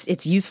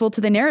 it's useful to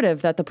the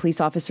narrative that the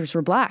police officers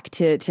were black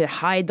to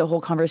hide the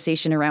whole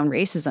conversation around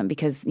racism,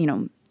 because,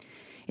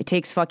 it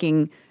takes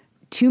fucking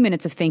 2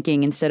 minutes of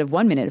thinking instead of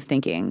 1 minute of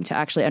thinking to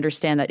actually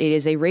understand that it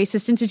is a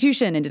racist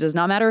institution, and it does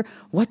not matter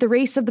what the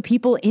race of the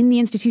people in the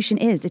institution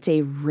is. It's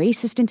a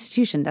racist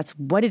institution. That's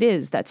what it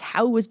is. That's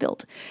how it was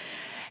built.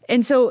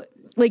 And so,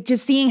 like,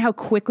 just seeing how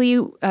quickly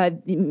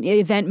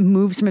event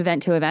moves from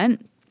event to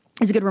event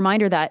is a good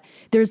reminder that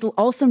there's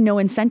also no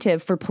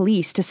incentive for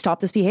police to stop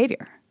this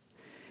behavior,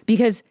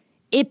 because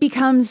it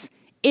becomes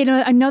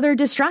another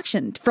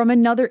distraction from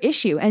another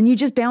issue. And you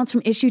just bounce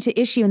from issue to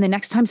issue. And the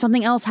next time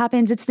something else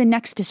happens, it's the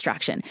next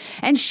distraction.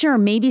 And sure,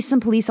 maybe some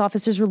police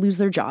officers will lose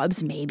their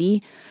jobs,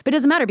 maybe. But it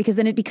doesn't matter, because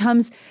then it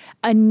becomes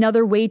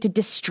another way to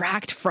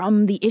distract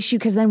from the issue,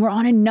 because then we're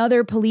on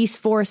another police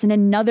force and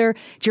another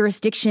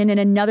jurisdiction and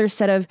another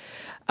set of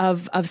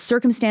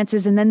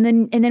circumstances. And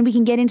then we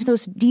can get into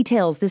those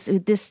details.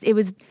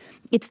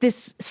 It's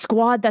this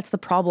squad that's the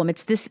problem.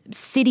 It's this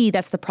city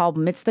that's the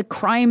problem. It's the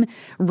crime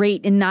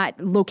rate in that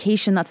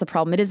location that's the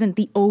problem. It isn't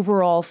the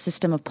overall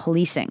system of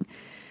policing.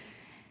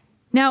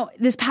 Now,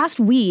 this past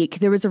week,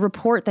 there was a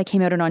report that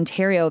came out in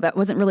Ontario that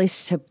wasn't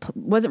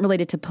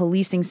related to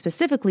policing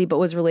specifically, but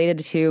was related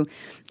to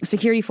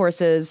security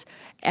forces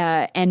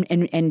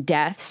and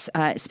deaths.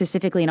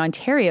 Specifically in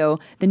Ontario,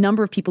 the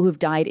number of people who've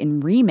died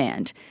in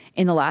remand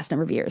in the last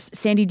number of years.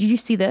 Sandy, did you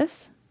see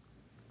this?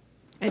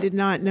 I did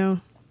not know.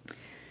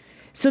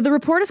 So the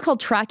report is called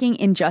Tracking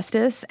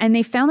Injustice, and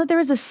they found that there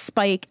is a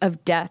spike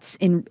of deaths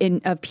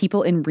of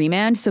people in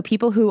remand. So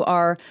people who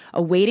are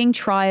awaiting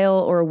trial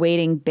or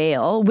awaiting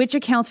bail, which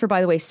accounts for,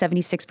 by the way,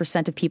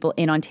 76% of people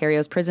in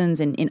Ontario's prisons,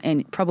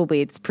 and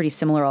probably it's pretty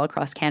similar all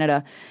across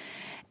Canada.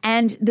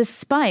 And the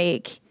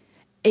spike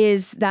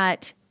is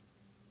that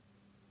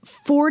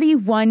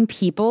 41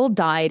 people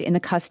died in the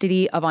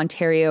custody of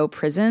Ontario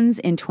prisons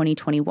in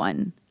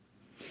 2021,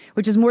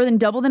 which is more than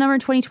double the number in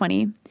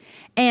 2020.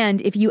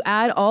 And if you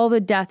add all the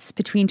deaths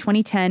between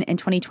 2010 and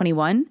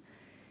 2021,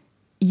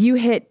 you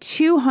hit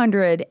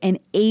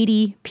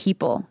 280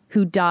 people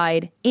who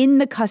died in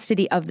the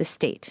custody of the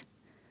state.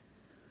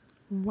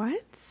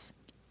 What?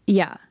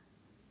 Yeah.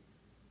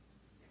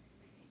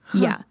 Huh.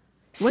 Yeah.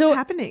 What's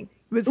happening?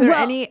 Was there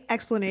any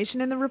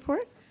explanation in the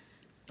report?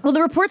 Well,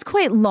 the report's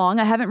quite long.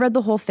 I haven't read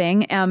the whole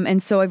thing.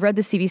 And so I've read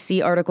the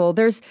CBC article.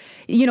 There's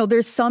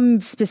some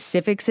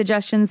specific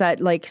suggestions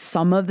that, like,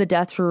 some of the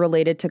deaths were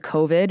related to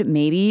COVID,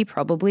 maybe,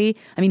 probably.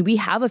 I mean, we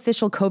have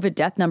official COVID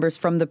death numbers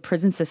from the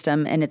prison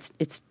system, and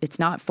it's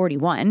not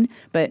 41,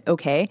 but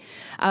okay.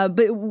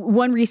 But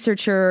one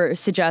researcher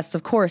suggests,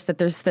 of course, that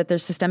there's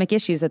systemic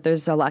issues, that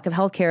there's a lack of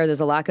healthcare,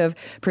 there's a lack of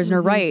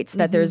prisoner rights,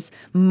 that there's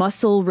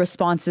muscle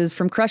responses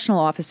from correctional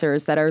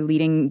officers that are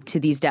leading to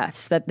these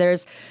deaths, that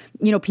there's,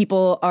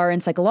 people are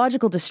in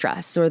psychological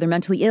distress or they're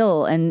mentally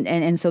ill.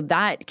 And so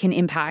that can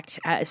impact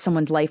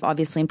someone's life,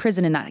 obviously, in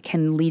prison, and that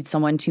can lead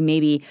someone to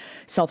maybe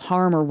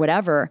self-harm or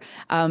whatever.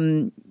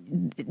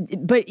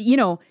 But,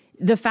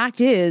 the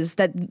fact is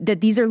that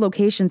these are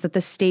locations that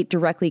the state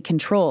directly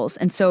controls.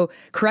 And so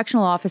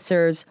correctional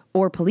officers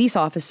or police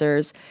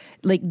officers,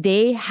 like,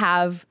 they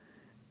have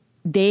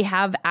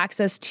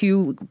access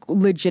to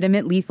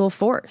legitimate lethal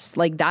force.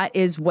 Like, that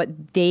is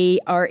what they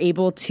are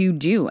able to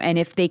do. And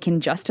if they can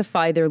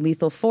justify their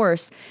lethal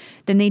force,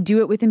 then they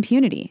do it with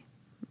impunity.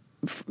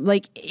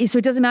 Like, so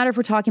it doesn't matter if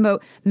we're talking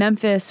about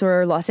Memphis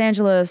or Los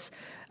Angeles,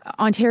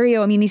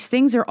 Ontario. I mean, these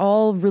things are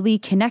all really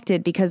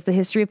connected, because the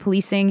history of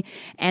policing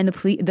and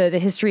the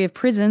history of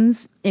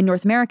prisons in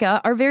North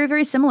America are very,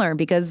 very similar,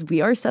 because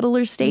we are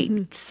settler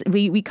states.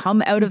 We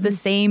come out of the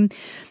same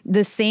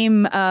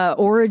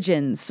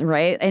origins,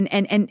 right?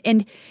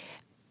 And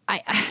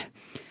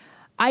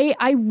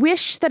I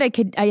wish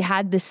that I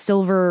had the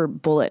silver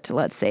bullet,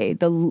 let's say,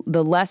 the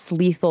less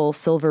lethal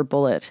silver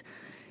bullet,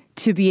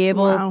 to be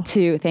able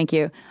to, thank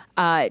you,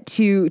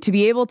 to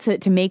be able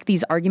to make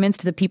these arguments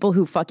to the people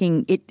who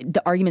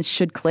the arguments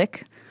should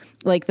click,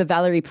 like the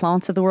Valérie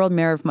Plante of the world,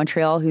 mayor of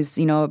Montreal, who's,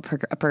 a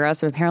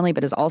progressive apparently,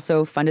 but has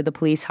also funded the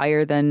police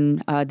higher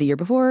than the year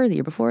before.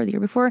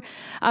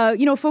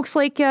 Folks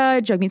like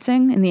Jagmeet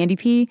Singh in the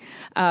NDP,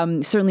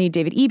 certainly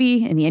David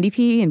Eby in the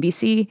NDP in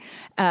BC,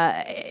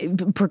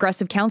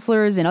 progressive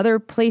councillors in other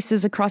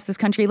places across this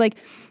country. Like,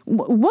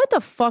 what the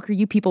fuck are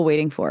you people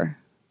waiting for?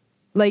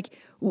 Like,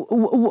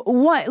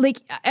 what?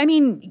 Like, I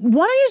mean,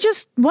 why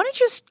don't you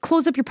just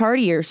close up your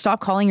party or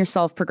stop calling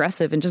yourself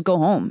progressive and just go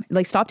home?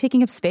 Like, stop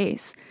taking up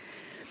space.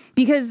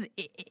 Because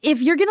if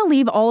you're going to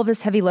leave all of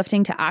this heavy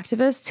lifting to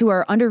activists who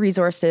are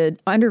under-resourced,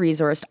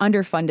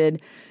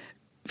 underfunded,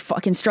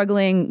 fucking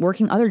struggling,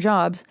 working other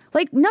jobs,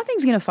 like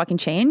nothing's going to fucking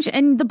change.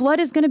 And the blood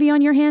is going to be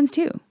on your hands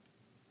too.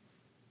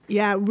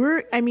 Yeah,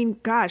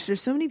 gosh,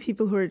 there's so many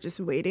people who are just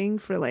waiting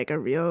for like a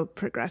real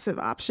progressive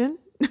option.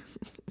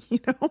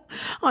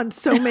 On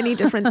so many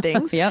different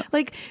things. Yep.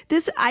 Like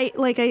this,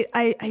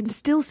 I'm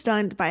still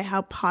stunned by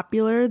how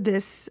popular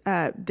this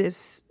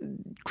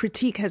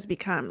critique has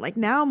become. Like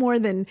now more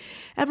than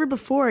ever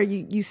before,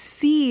 you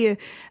see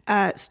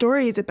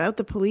stories about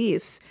the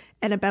police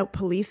and about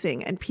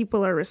policing, and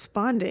people are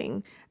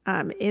responding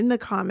in the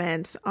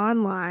comments,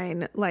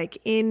 online, like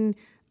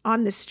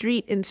on the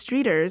street, in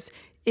streeters,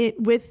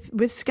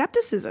 with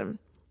skepticism.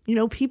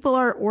 People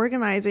are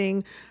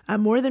organizing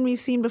more than we've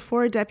seen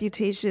before,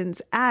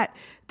 deputations at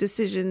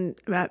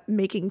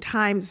decision-making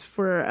times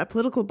for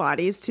political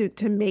bodies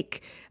to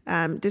make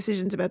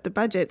decisions about the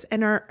budgets,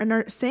 and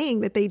are saying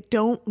that they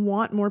don't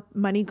want more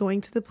money going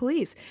to the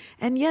police.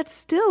 And yet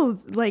still,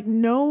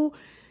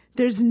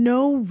 there's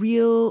no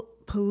real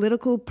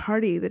political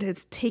party that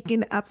has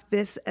taken up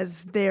this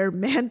as their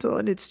mantle,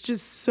 and it's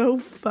just so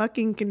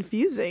fucking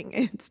confusing.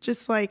 It's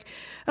just like,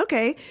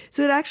 okay,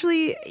 so it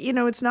actually,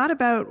 it's not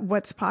about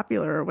what's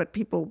popular or what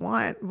people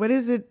want. What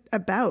is it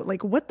about?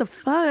 Like, what the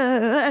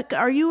fuck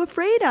are you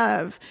afraid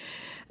of?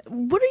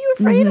 What are you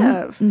afraid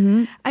of?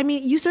 Mm-hmm. I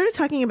mean, you started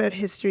talking about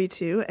history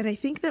too, and I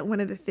think that one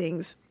of the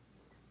things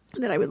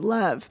that I would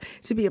love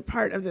to be a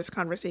part of this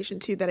conversation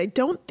too, that I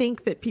don't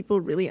think that people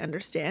really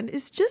understand,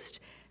 is just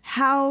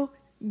how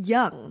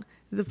young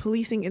the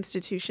policing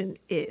institution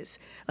is.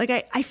 Like,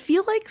 I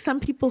feel like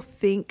some people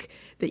think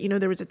that,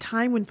 there was a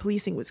time when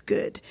policing was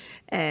good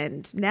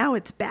and now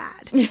it's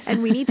bad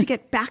and we need to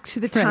get back to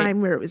the time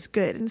where it was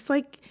good. And it's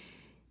like,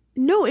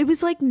 no, it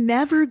was like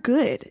never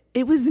good.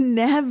 It was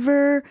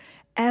never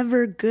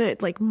ever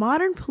good. Like,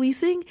 modern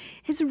policing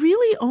has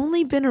really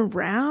only been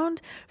around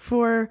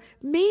for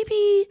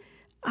maybe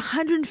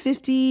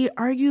 150,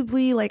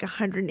 arguably like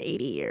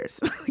 180 years.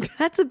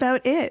 That's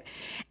about it.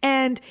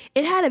 And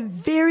it had a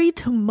very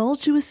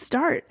tumultuous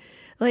start.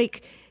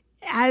 Like,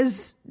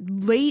 as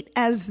late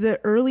as the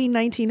early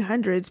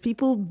 1900s,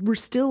 people were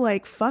still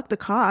like, fuck the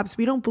cops.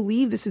 We don't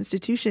believe this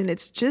institution.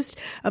 It's just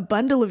a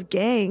bundle of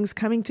gangs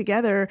coming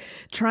together,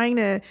 trying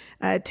to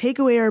take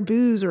away our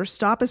booze or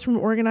stop us from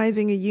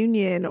organizing a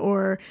union.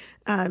 Or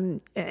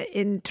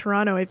in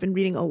Toronto, I've been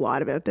reading a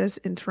lot about this.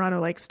 In Toronto,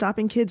 like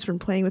stopping kids from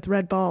playing with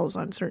red balls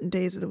on certain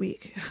days of the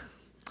week.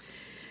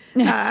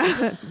 Which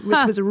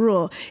was a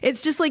rule.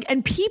 It's just like,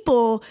 and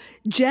people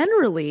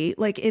generally,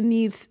 like in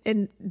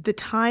the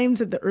times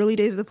of the early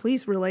days of the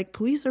police, were like,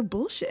 police are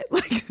bullshit.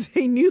 Like,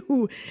 they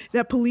knew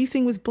that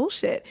policing was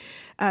bullshit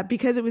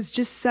because it was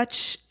just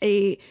such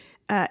an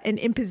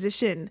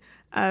imposition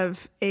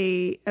of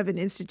an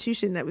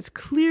institution that was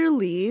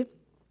clearly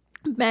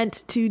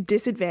meant to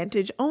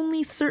disadvantage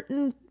only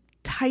certain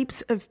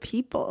types of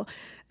people.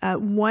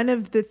 One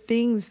of the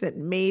things that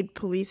made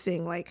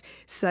policing like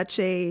such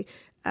a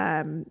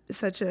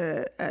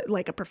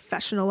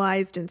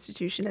professionalized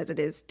institution as it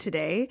is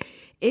today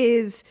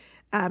is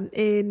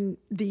in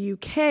the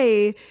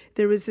UK,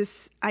 there was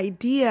this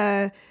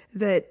idea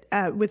that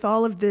with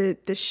all of the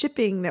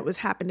shipping that was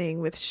happening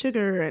with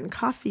sugar and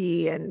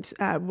coffee and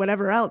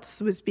whatever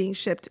else was being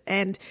shipped,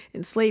 and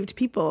enslaved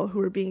people who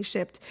were being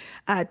shipped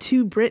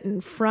to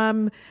Britain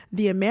from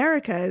the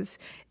Americas,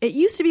 it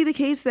used to be the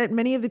case that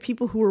many of the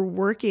people who were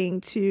working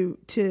to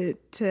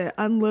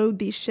unload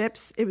these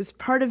ships, it was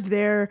part of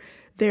their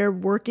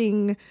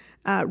working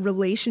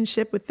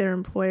relationship with their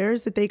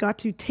employers that they got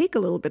to take a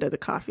little bit of the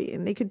coffee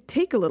and they could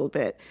take a little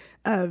bit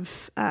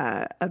of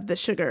the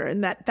sugar,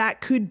 and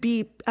that could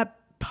be a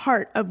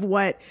part of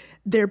what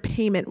their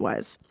payment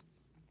was.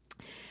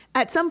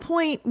 At some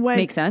point,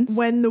 Makes sense.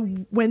 when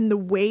the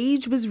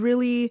wage was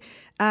really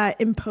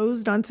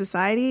imposed on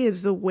society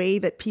as the way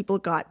that people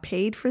got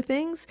paid for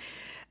things,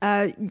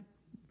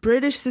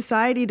 British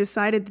society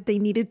decided that they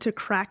needed to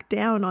crack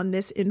down on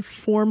this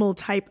informal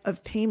type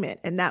of payment.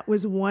 And that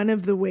was one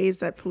of the ways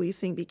that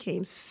policing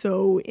became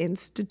so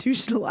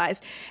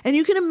institutionalized. And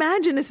you can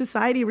imagine a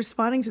society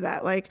responding to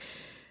that. Like,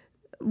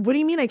 what do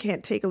you mean I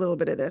can't take a little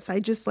bit of this? I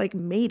just like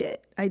made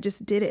it. I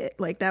just did it.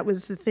 Like, that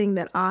was the thing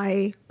that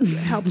I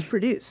helped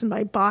produce. And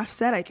my boss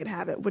said I could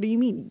have it. What do you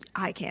mean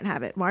I can't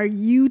have it? Why are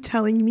you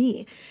telling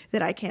me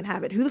that I can't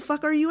have it? Who the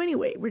fuck are you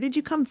anyway? Where did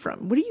you come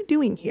from? What are you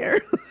doing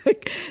here?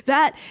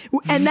 that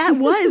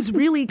was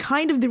really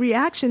kind of the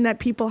reaction that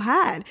people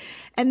had.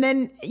 And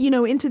then,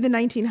 into the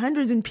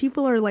 1900s, and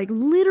people are like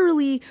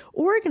literally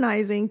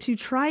organizing to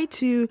try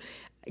to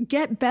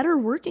get better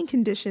working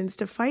conditions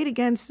to fight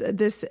against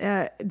this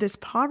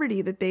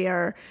poverty that they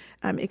are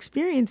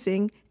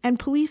experiencing, and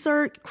police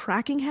are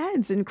cracking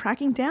heads and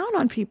cracking down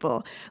on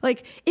people.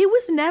 Like, it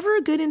was never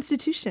a good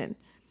institution.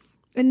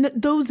 And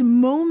those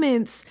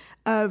moments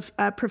of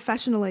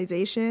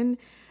professionalization,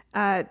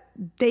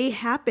 they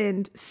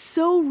happened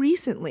so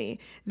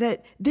recently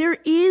that there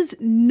is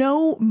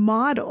no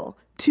model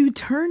to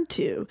turn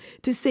to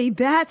say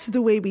that's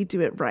the way we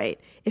do it right.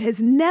 It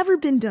has never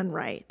been done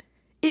right.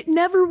 It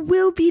never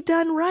will be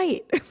done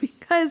right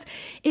because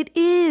it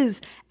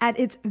is at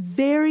its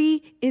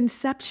very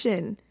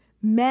inception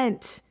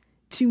meant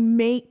to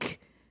make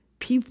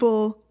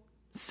people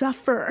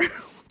suffer.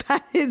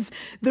 That is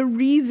the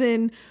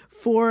reason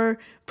for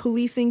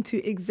policing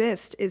to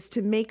exist, is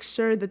to make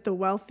sure that the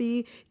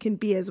wealthy can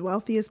be as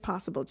wealthy as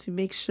possible, to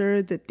make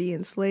sure that the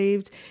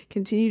enslaved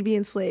continue to be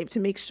enslaved, to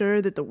make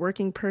sure that the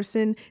working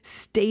person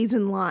stays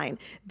in line.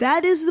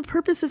 That is the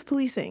purpose of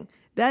policing.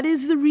 That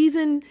is the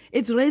reason,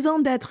 it's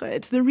raison d'être.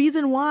 It's the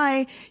reason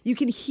why you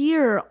can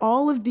hear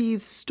all of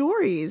these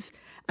stories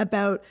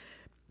about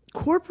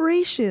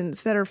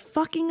corporations that are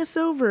fucking us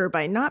over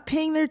by not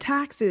paying their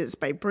taxes,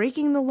 by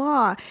breaking the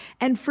law.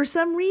 And for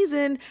some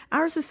reason,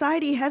 our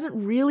society hasn't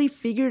really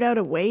figured out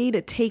a way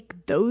to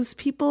take those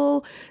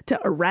people, to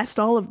arrest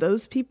all of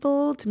those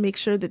people, to make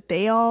sure that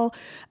they all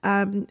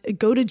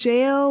go to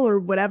jail or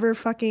whatever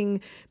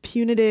fucking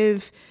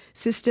punitive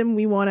system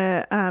we want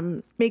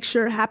to make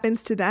sure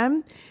happens to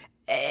them.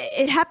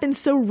 It happens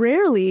so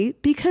rarely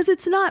because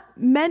it's not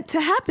meant to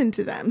happen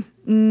to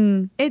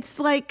them. It's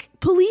like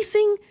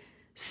policing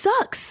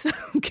sucks.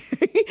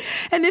 Okay.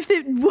 And if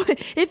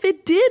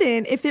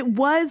it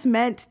was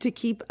meant to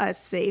keep us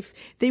safe,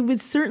 they would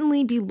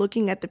certainly be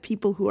looking at the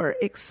people who are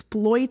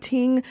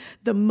exploiting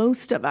the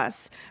most of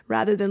us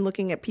rather than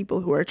looking at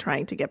people who are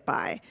trying to get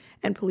by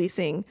and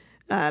policing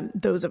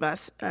those of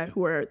us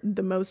who are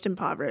the most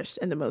impoverished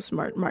and the most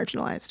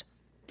marginalized.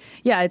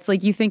 Yeah, it's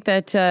like you think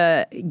that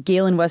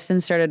Galen Weston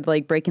started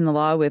like breaking the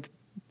law with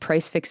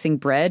price fixing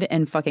bread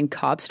and fucking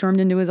cops stormed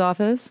into his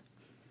office.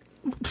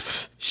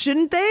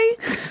 Shouldn't they?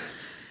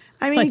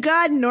 I mean, like,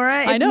 God,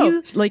 Nora,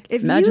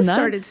 if you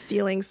started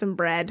stealing some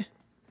bread,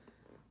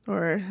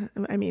 or,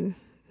 I mean,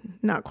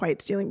 not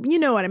quite stealing, but you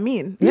know what I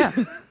mean. Yeah.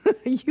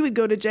 You would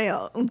go to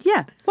jail.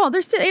 Yeah. Well, it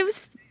was theft.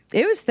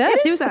 It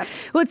is theft.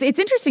 Well, it's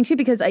interesting too,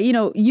 because,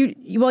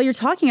 while you're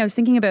talking, I was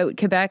thinking about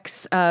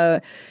Quebec's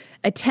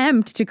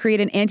attempt to create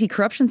an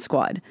anti-corruption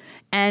squad.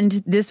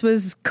 And this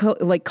was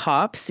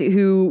cops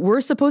who were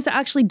supposed to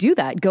actually do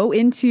that, go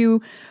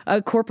into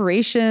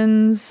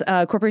corporations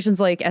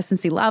like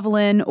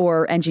SNC-Lavalin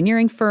or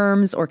engineering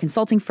firms or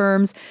consulting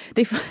firms.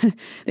 They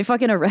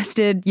fucking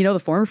arrested, the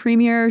former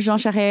premier, Jean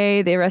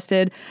Charest. They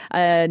arrested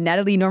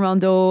Nathalie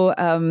Normando.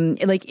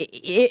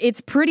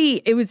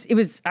 It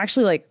was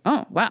actually like,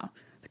 oh, wow.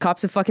 The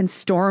cops have fucking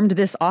stormed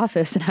this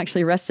office and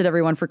actually arrested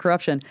everyone for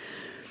corruption.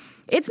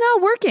 It's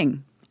not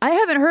working. I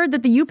haven't heard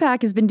that the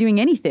UPAC has been doing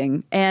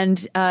anything,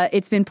 and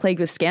it's been plagued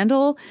with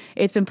scandal.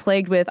 It's been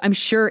plagued with, I'm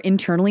sure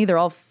internally they're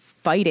all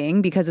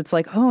fighting because it's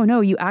like, oh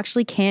no, you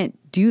actually can't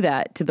do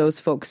that to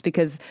those folks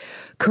because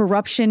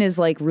corruption is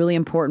like really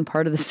important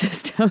part of the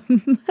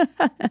system.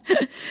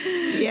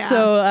 Yeah.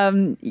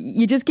 So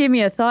you just gave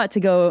me a thought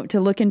to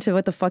look into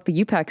what the fuck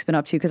the UPAC's been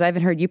up to, because I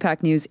haven't heard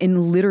UPAC news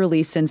in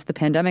literally since the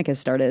pandemic has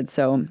started.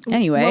 So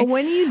anyway. Well,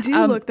 when you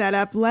do look that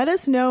up, let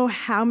us know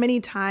how many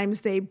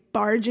times they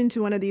barge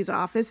into one of these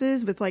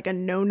offices with like a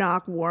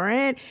no-knock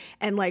warrant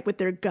and like with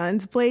their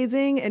guns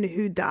blazing, and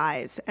who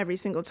dies every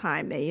single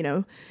time they,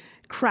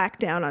 crack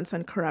down on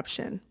some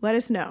corruption. Let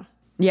us know.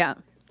 Yeah.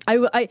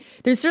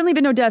 There's certainly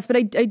been no deaths, but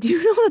I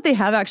do know that they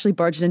have actually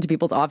barged into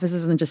people's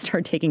offices and then just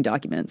started taking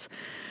documents.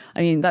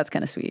 I mean, that's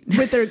kind of sweet.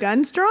 With their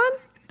guns drawn?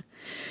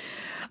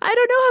 I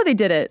don't know how they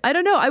did it. I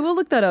don't know. I will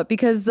look that up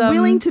because...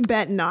 willing to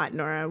bet not,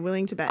 Nora.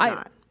 Willing to bet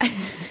not.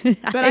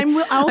 But I'm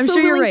also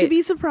sure willing to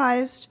be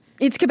surprised.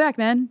 It's Quebec,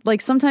 man.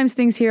 Like sometimes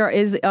things here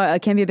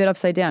can be a bit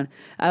upside down.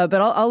 But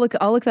I'll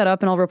look that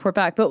up and I'll report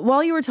back. But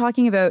while you were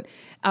talking about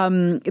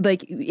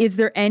is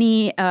there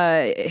any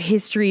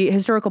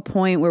historical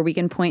point where we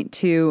can point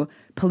to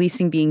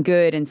policing being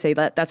good and say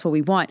that that's what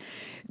we want?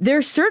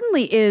 There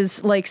certainly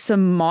is like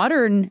some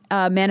modern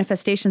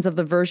manifestations of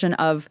the version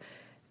of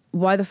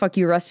why the fuck are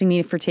you arresting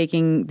me for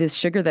taking this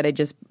sugar that I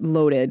just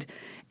loaded,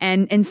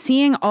 and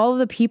seeing all of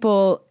the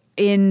people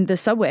in the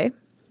subway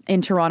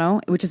in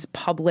Toronto, which is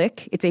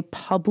public. It's a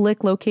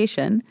public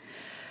location,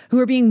 who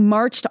are being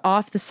marched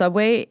off the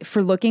subway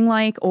for looking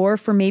like, or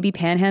for maybe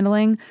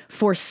panhandling,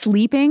 for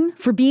sleeping,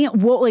 for being,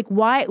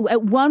 why,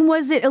 when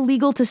was it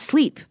illegal to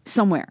sleep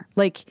somewhere?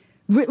 Like,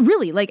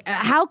 really, like,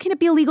 how can it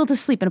be illegal to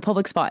sleep in a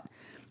public spot?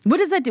 What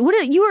does that do?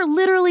 You are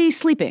literally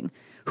sleeping.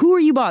 Who are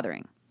you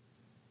bothering?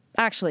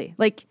 Actually,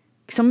 like,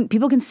 some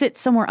people can sit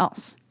somewhere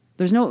else.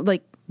 There's no,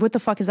 like, what the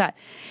fuck is that?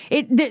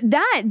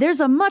 There's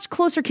a much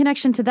closer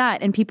connection to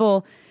that, and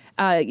people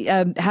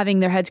having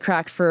their heads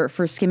cracked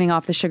for skimming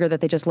off the sugar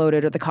that they just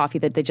loaded or the coffee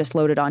that they just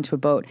loaded onto a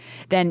boat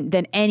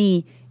than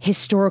any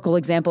historical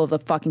example of the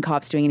fucking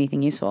cops doing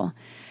anything useful.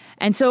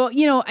 And so,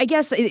 I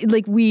guess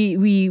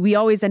we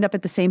always end up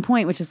at the same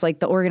point, which is like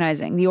the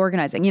organizing.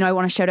 I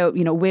want to shout out,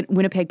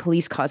 Winnipeg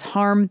Police Cause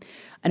Harm,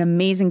 an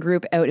amazing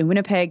group out in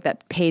Winnipeg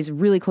that pays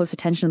really close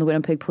attention to the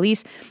Winnipeg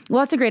police.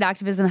 Lots of great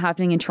activism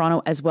happening in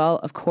Toronto as well,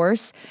 of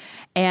course.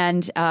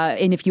 And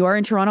if you are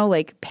in Toronto,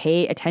 like,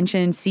 pay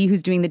attention, see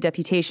who's doing the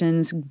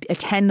deputations,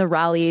 attend the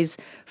rallies,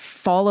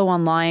 follow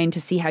online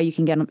to see how you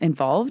can get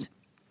involved.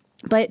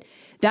 But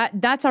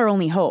that's our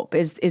only hope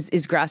is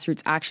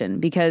grassroots action,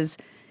 because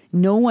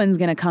no one's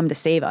going to come to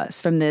save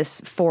us from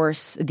these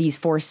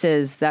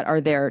forces that are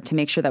there to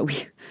make sure that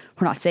we're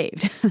not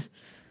saved.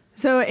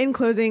 So in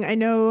closing, I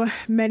know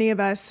many of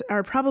us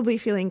are probably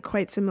feeling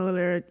quite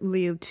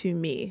similarly to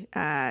me,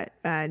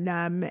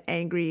 numb,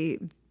 angry,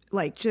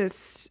 like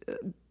just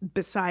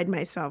beside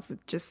myself,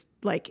 with just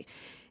like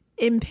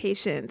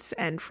impatience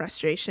and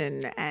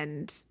frustration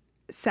and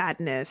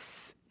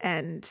sadness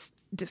and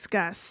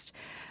disgust.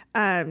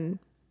 Again,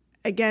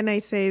 I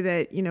say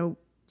that,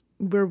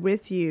 we're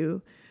with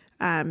you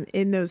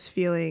in those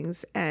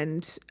feelings.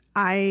 And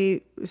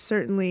I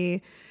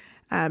certainly,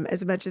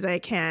 as much as I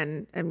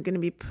can, I'm going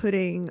to be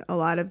putting a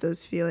lot of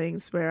those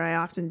feelings where I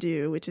often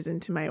do, which is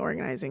into my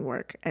organizing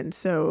work. And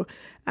so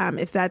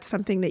if that's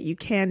something that you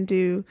can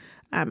do,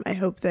 I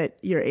hope that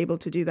you're able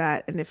to do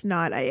that. And if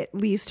not, I at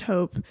least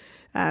hope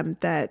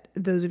that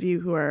those of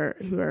you who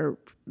are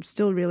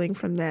still reeling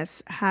from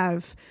this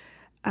have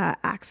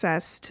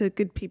access to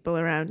good people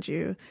around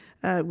you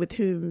with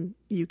whom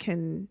you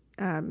can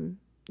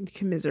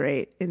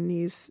commiserate in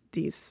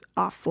these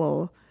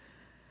awful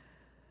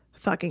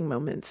fucking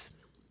moments.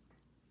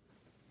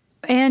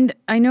 And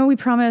I know we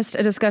promised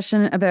a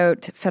discussion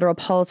about federal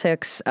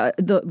politics.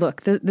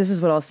 This is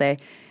what I'll say.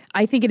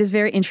 I think it is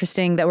very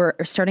interesting that we're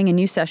starting a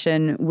new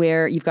session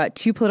where you've got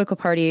two political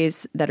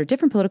parties that are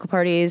different political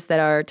parties that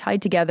are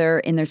tied together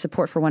in their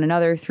support for one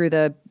another through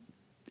the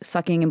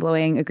sucking and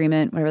blowing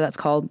agreement, whatever that's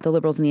called, the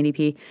Liberals and the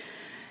NDP.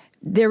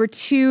 There were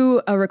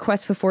two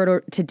requests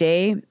before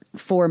today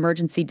for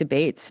emergency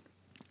debates.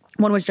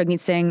 One was Jagmeet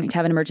Singh to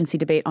have an emergency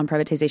debate on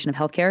privatization of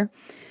healthcare.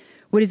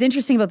 What is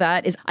interesting about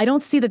that is I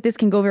don't see that this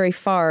can go very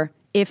far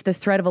if the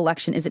threat of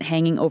election isn't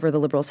hanging over the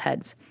Liberals'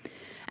 heads.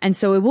 And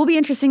so it will be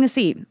interesting to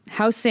see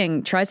how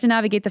Singh tries to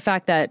navigate the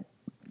fact that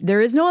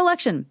there is no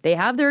election. They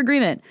have their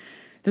agreement.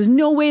 There's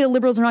no way the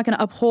Liberals are not going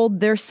to uphold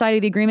their side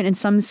of the agreement in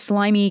some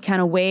slimy kind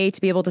of way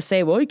to be able to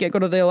say, well, you can't go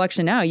to the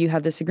election now. You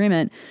have this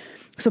agreement.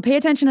 So pay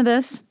attention to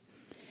this.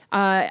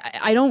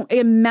 I don't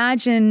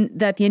imagine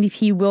that the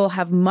NDP will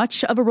have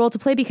much of a role to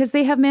play because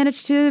they have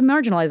managed to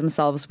marginalize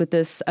themselves with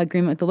this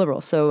agreement with the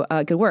Liberals. So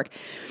good work.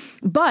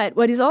 But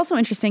what is also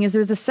interesting is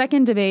there's a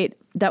second debate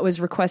that was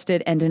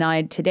requested and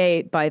denied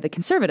today by the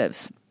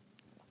Conservatives.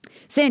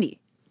 Sandy,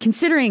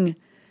 considering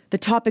the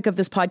topic of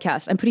this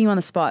podcast, I'm putting you on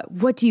the spot.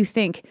 What do you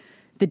think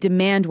the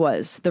demand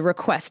was, the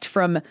request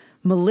from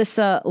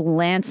Melissa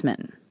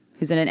Lantsman,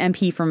 who's an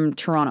MP from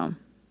Toronto?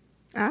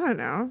 I don't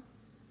know.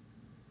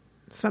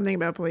 Something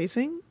about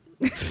policing?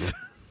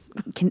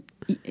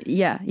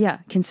 Yeah.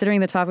 Considering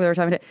the topic we were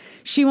talking about,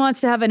 she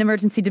wants to have an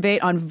emergency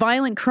debate on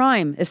violent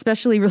crime,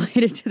 especially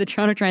related to the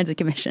Toronto Transit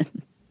Commission.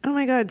 Oh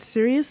my God,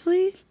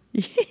 seriously?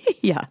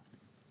 Yeah.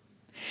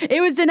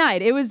 It was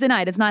denied.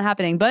 It's not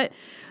happening. But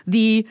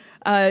the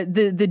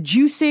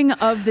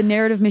juicing of the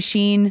narrative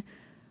machine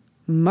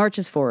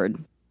marches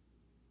forward.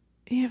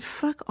 Yeah,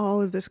 fuck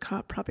all of this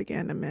cop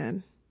propaganda,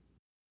 man.